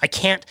 I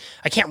can't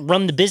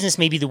run the business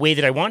maybe the way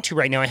that I want to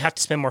right now. I have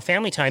to spend more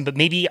family time, but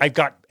maybe I've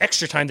got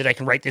extra time that I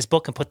can write this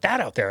book and put that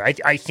out there.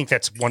 I think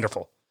that's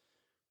wonderful.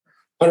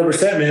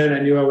 100%, man. I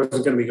knew I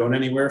wasn't going to be going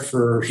anywhere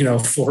for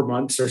 4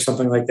 months or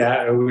something like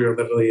that. We were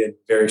literally in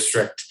very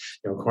strict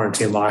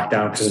quarantine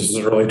lockdown because this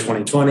was early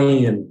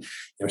 2020, and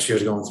she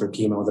was going through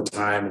chemo at the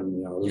time,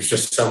 and there's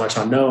just so much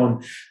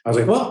unknown. I was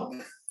like, well,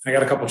 I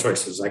got a couple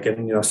choices. I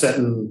can sit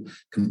and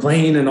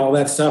complain and all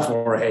that stuff,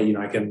 or hey,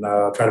 I can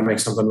try to make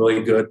something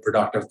really good,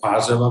 productive,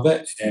 positive of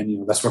it,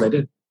 and that's what I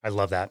did. I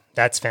love that.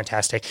 That's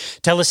fantastic.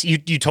 Tell us, you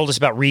told us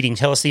about reading.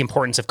 Tell us the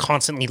importance of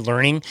constantly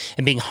learning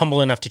and being humble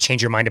enough to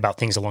change your mind about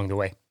things along the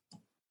way.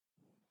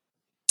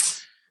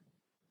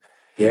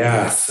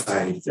 Yeah,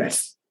 I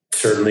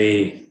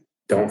certainly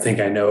don't think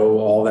I know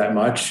all that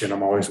much, and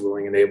I'm always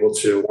willing and able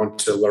to want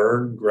to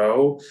learn,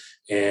 grow.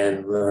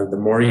 And the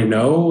more you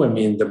know,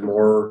 the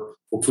more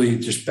hopefully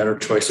just better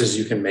choices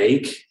you can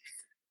make.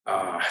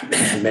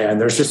 Man,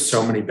 there's just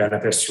so many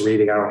benefits to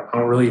reading. I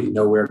don't really even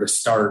know where to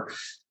start,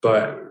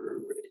 but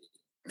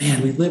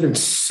man, we live in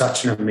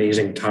such an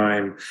amazing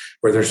time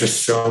where there's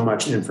just so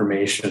much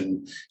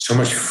information, so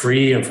much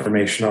free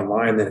information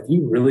online that if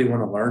you really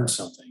want to learn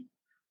something,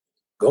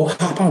 go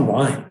hop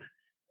online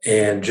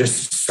and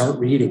just start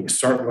reading,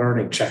 start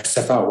learning, check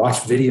stuff out,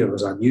 watch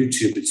videos on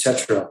YouTube,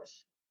 etc.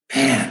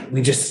 Man,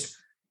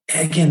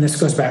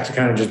 this goes back to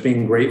kind of just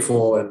being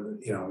grateful,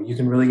 and you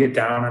can really get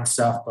down on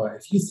stuff, but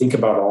if you think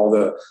about all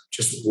the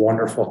just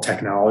wonderful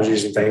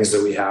technologies and things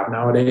that we have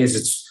nowadays,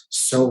 it's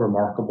so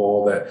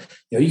remarkable that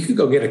you could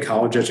go get a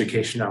college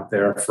education out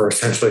there for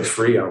essentially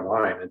free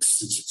online.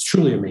 It's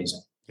truly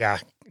amazing. Yeah,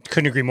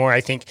 couldn't agree more.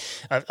 I think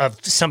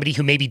of somebody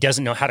who maybe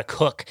doesn't know how to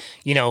cook,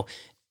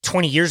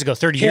 20 years ago,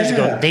 30 years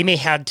ago, they may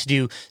have to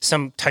do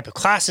some type of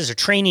classes or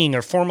training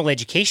or formal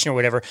education or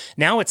whatever.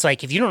 Now it's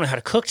if you don't know how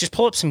to cook, just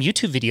pull up some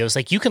YouTube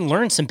videos. You can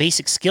learn some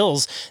basic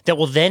skills that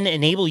will then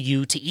enable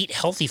you to eat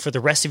healthy for the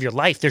rest of your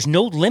life. There's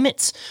no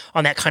limits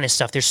on that kind of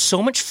stuff. There's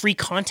so much free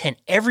content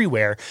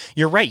everywhere.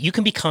 You're right. You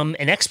can become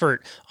an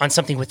expert on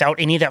something without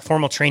any of that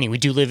formal training. We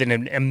do live in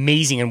an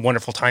amazing and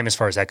wonderful time as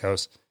far as that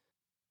goes.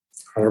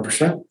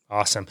 100%.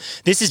 Awesome.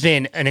 This has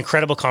been an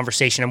incredible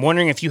conversation. I'm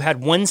wondering if you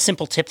had one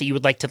simple tip that you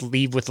would like to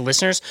leave with the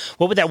listeners,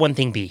 what would that one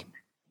thing be?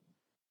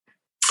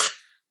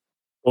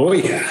 Oh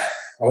yeah,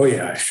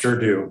 I sure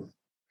do.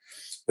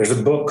 There's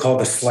a book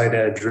called The Slight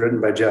Edge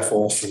written by Jeff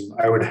Olson.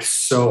 I would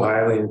so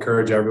highly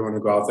encourage everyone to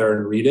go out there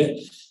and read it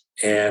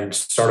and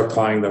start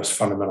applying those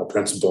fundamental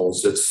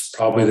principles. It's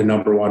probably the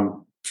number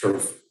one sort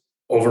of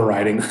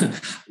overriding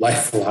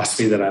life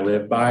philosophy that I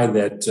live by,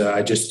 that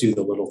I just do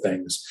the little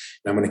things.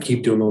 And I'm going to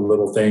keep doing the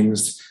little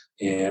things.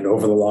 And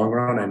over the long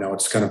run, I know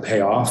it's going to pay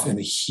off in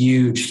a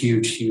huge,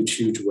 huge, huge,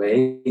 huge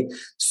way.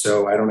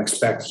 So I don't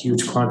expect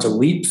huge quantum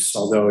leaps,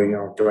 although,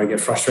 do I get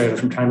frustrated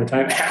from time to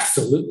time?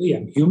 Absolutely.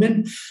 I'm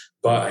human,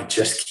 but I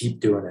just keep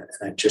doing it,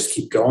 and I just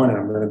keep going, and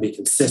I'm going to be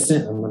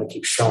consistent. I'm going to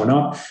keep showing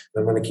up, and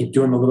I'm going to keep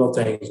doing the little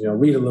things,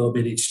 read a little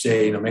bit each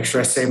day, make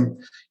sure I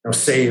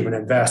save and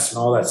invest and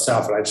all that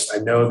stuff. And I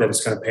know that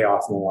it's going to pay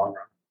off in the long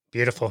run.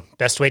 Beautiful.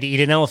 Best way to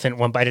eat an elephant,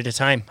 one bite at a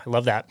time. I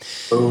love that.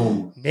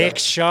 Boom. Nick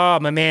Shaw,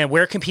 my man,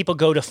 where can people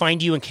go to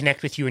find you and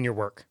connect with you and your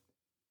work?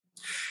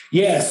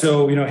 Yeah.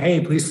 So,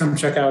 hey, please come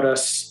check out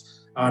us.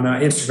 on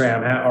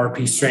Instagram at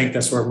RP Strength.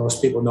 That's where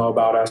most people know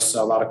about us.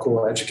 A lot of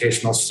cool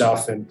educational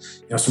stuff and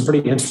some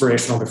pretty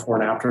inspirational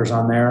before and afters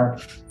on there.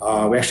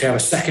 We actually have a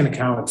second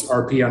account. It's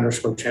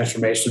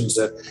RP_transformations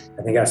that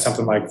I think has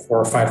something like 4,000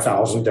 or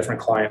 5,000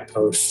 different client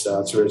posts.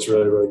 So it's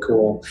really, really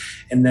cool.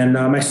 And then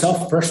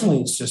myself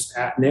personally, it's just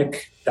at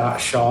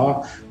nick.shaw.rp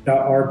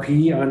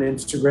on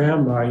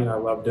Instagram. I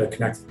love to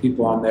connect with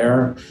people on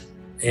there.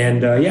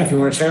 And if you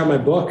want to check out my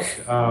book,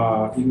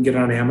 you can get it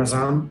on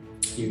Amazon.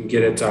 You can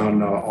get it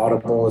on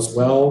Audible as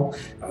well.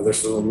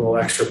 There's a little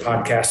extra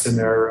podcast in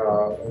there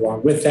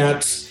along with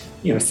that.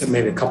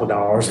 Maybe a couple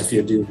dollars if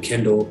you do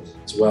Kindle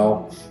as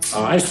well.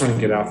 I just want to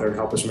get out there and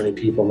help as many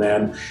people,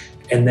 man.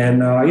 And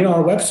then, our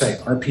website,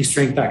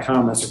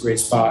 rpstrength.com, that's a great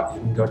spot.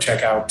 You can go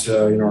check out,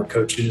 our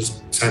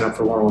coaches, sign up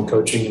for one-on-one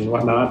coaching and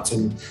whatnot,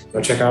 and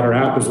go check out our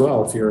app as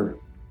well if you're,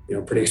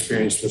 pretty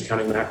experienced with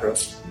counting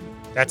macros.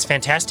 That's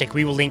fantastic.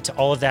 We will link to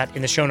all of that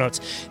in the show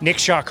notes. Nick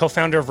Shaw,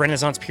 co-founder of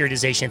Renaissance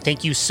Periodization,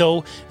 thank you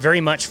so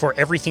very much for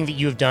everything that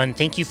you have done.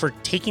 Thank you for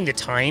taking the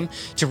time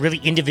to really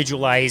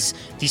individualize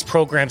these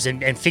programs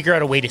and figure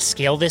out a way to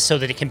scale this so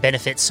that it can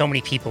benefit so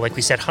many people. Like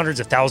we said, hundreds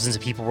of thousands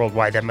of people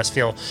worldwide. That must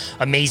feel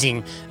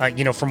amazing,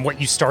 from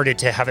what you started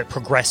to have it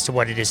progress to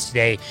what it is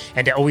today.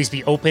 And to always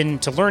be open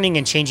to learning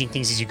and changing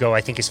things as you go,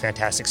 I think is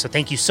fantastic. So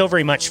thank you so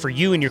very much for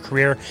you and your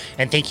career.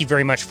 And thank you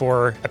very much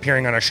for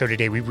appearing on our show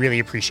today. We really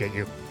appreciate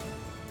you.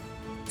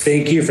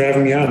 Thank you for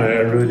having me on. I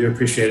really do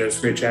appreciate it. It was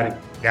great chatting.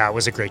 Yeah, it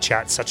was a great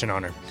chat. Such an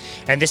honor.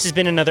 And this has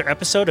been another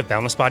episode of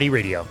Boundless Body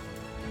Radio.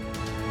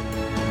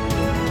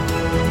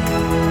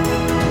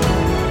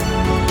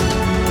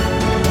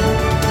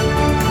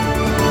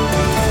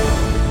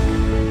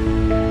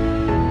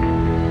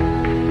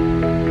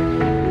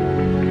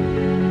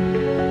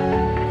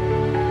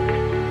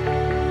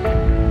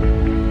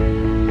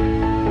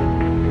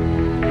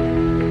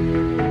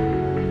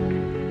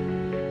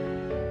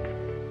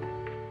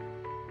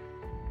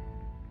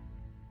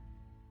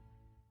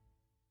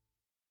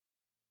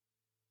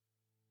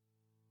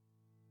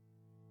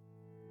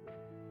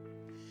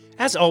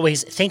 As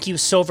always, thank you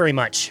so very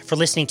much for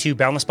listening to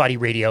Boundless Body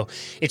Radio.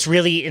 It's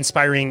really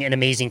inspiring and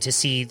amazing to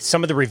see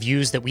some of the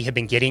reviews that we have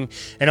been getting,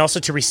 and also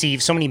to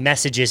receive so many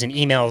messages and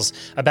emails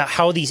about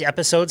how these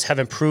episodes have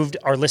improved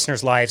our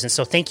listeners' lives. And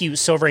so thank you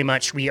so very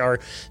much. We are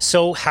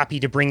so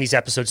happy to bring these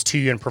episodes to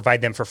you and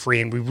provide them for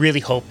free, and we really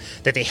hope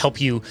that they help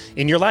you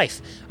in your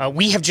life.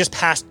 We have just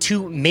passed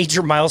 2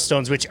 major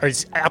milestones, which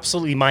is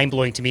absolutely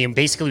mind-blowing to me. And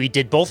basically, we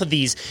did both of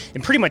these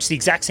in pretty much the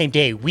exact same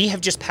day. We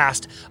have just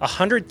passed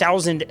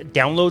 100,000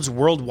 downloads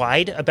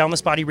worldwide of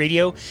Boundless Body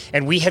Radio,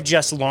 and we have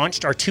just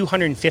launched our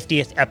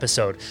 250th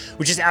episode,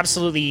 which is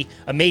absolutely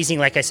amazing.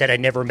 Like I said, I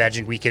never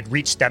imagined we could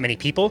reach that many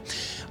people.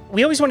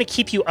 We always want to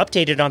keep you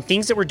updated on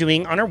things that we're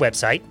doing on our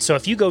website. So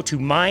if you go to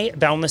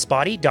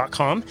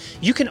myboundlessbody.com,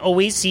 you can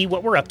always see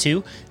what we're up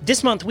to.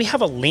 This month, we have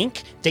a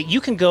link that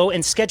you can go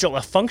and schedule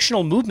a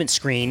functional movement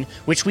screen,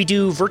 which we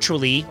do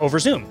virtually over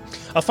Zoom.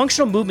 A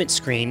functional movement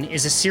screen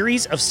is a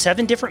series of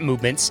 7 different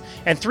movements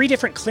and 3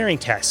 different clearing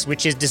tests,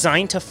 which is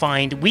designed to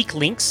find weak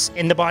links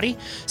in the body,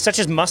 such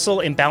as muscle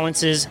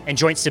imbalances and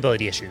joint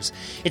stability issues.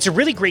 It's a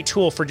really great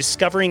tool for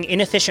discovering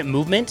inefficient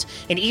movement,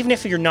 and even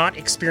if you're not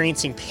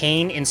experiencing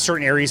pain in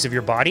certain areas of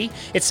your body,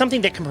 it's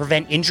something that can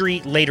prevent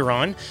injury later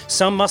on.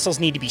 Some muscles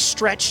need to be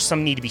stretched,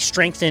 some need to be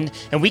strengthened,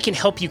 and we can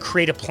help you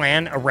create a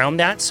plan around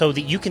that so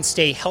that you can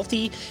stay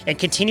healthy and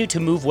continue to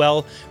move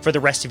well for the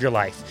rest of your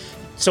life.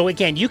 So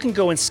again, you can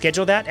go and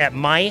schedule that at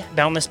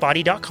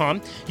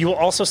myboundlessbody.com. You will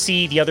also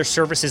see the other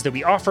services that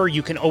we offer.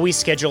 You can always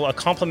schedule a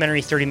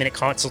complimentary 30-minute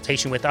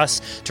consultation with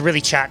us to really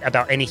chat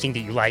about anything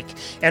that you like.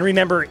 And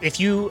remember, if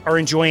you are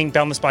enjoying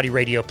Boundless Body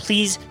Radio,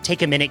 please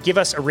take a minute, give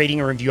us a rating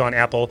or review on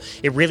Apple.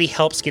 It really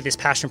helps get this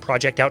passion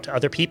project out to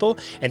other people.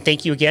 And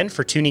thank you again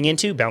for tuning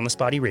into Boundless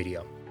Body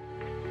Radio.